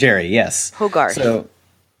 Jerry. Jerry, yes. Hogarth. So,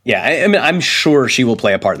 yeah, I'm sure she will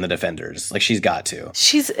play a part in the Defenders. Like, she's got to.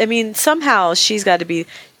 Somehow she's got to be...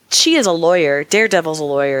 She is a lawyer. Daredevil's a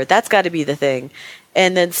lawyer. That's got to be the thing.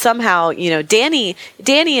 And then somehow, Danny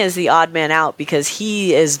is the odd man out because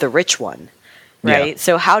he is the rich one, right? Yeah.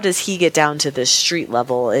 So how does he get down to the street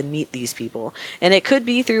level and meet these people? And it could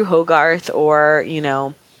be through Hogarth or,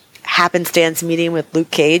 happenstance meeting with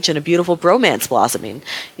Luke Cage and a beautiful bromance blossoming.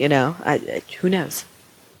 Who knows?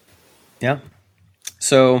 Yeah.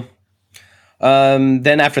 So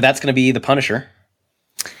then after that's going to be The Punisher,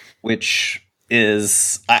 which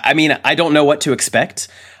is, I don't know what to expect.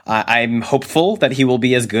 I'm hopeful that he will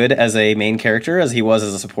be as good as a main character as he was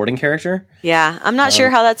as a supporting character. Yeah, I'm not sure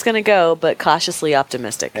how that's going to go, but cautiously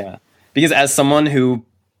optimistic. Yeah, because as someone who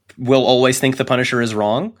will always think the Punisher is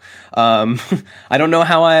wrong, I don't know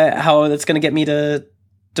how that's going to get me to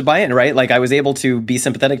buy in, right? Like, I was able to be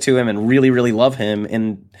sympathetic to him and really, really love him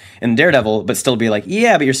in Daredevil, but still be like,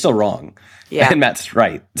 yeah, but you're still wrong. Yeah, and Matt's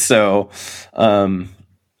right. So,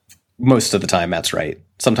 most of the time, Matt's right.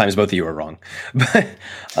 Sometimes both of you are wrong. But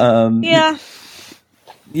yeah.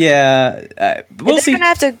 We'll see. They're going to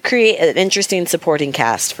have to create an interesting supporting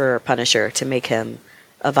cast for Punisher to make him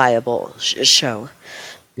a viable show.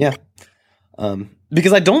 Yeah.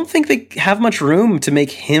 Because I don't think they have much room to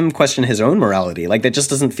make him question his own morality. Like, that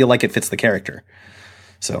just doesn't feel like it fits the character.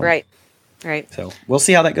 So Right. So we'll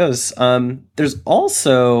see how that goes. There's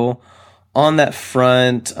also... On that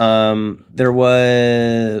front, there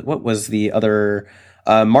was... What was the other...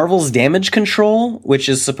 Marvel's Damage Control, which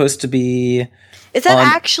is supposed to be... Is that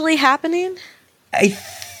actually happening? I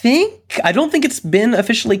don't think it's been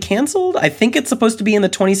officially canceled. I think it's supposed to be in the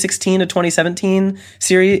 2016 to 2017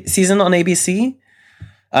 season on ABC.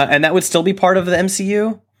 And that would still be part of the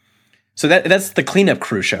MCU. So that's the Cleanup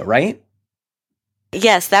Crew show, right?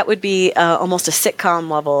 Yes, that would be almost a sitcom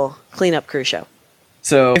level Cleanup Crew show.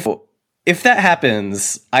 So if that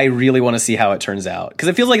happens, I really want to see how it turns out. Because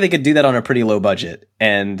it feels like they could do that on a pretty low budget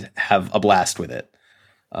and have a blast with it.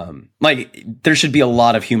 There should be a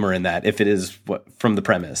lot of humor in that if it is from the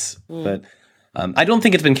premise. But I don't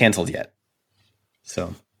think it's been canceled yet.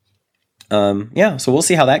 So, so we'll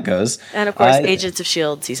see how that goes. And of course, Agents of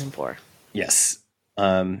S.H.I.E.L.D. Season 4. Yes.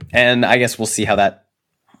 And I guess we'll see how that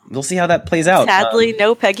plays out. Sadly,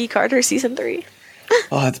 no Peggy Carter Season 3.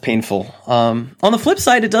 Oh, that's painful. On the flip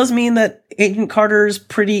side, it does mean that Agent Carter is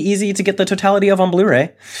pretty easy to get the totality of on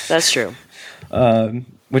Blu-ray. That's true.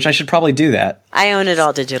 Which I should probably do that. I own it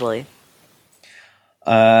all digitally.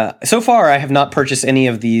 So far, I have not purchased any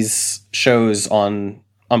of these shows on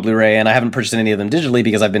Blu-ray, and I haven't purchased any of them digitally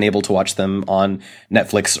because I've been able to watch them on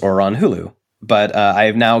Netflix or on Hulu. But I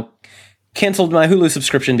have now canceled my Hulu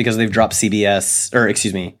subscription because they've dropped the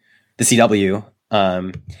CW.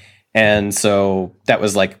 And so that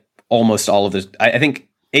was like almost all of the... I think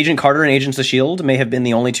Agent Carter and Agents of S.H.I.E.L.D. may have been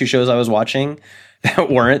the only two shows I was watching that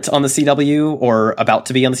weren't on the CW or about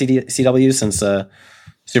to be on the CW since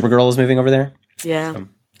Supergirl is moving over there. Yeah.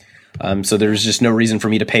 So there's just no reason for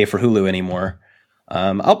me to pay for Hulu anymore.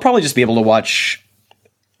 I'll probably just be able to watch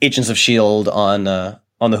Agents of S.H.I.E.L.D. on the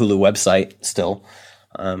Hulu website still.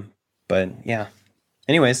 But yeah.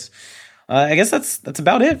 Anyways, I guess that's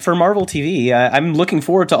about it for Marvel TV. I'm looking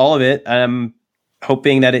forward to all of it. I'm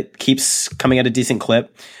hoping that it keeps coming at a decent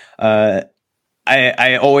clip.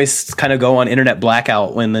 I always kind of go on internet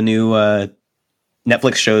blackout when the new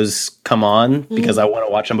Netflix shows come on because I want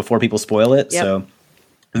to watch them before people spoil it. Yep. So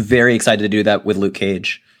very excited to do that with Luke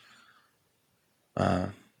Cage.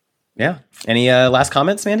 Yeah. Any last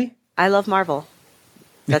comments, Mandy? I love Marvel.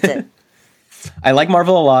 That's it. I like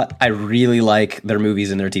Marvel a lot. I really like their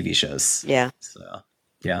movies and their TV shows. Yeah. So,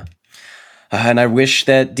 yeah. And I wish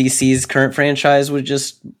that DC's current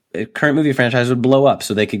movie franchise would blow up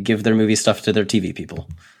so they could give their movie stuff to their TV people.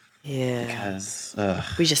 Yeah. Because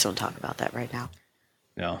we just don't talk about that right now.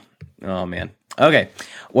 No. Oh, man. Okay.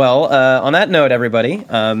 Well, on that note, everybody,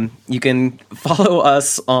 you can follow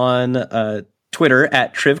us on Twitter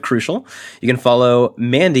at TrivCrucial. You can follow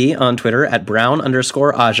Mandy on Twitter at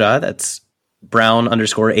Brown_Aja. That's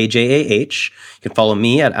Brown_AJAH. You can follow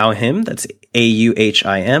me at Auhim. That's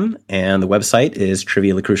AUHIM. And the website is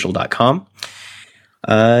triviallycrucial.com.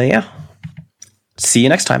 Yeah. See you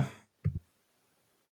next time.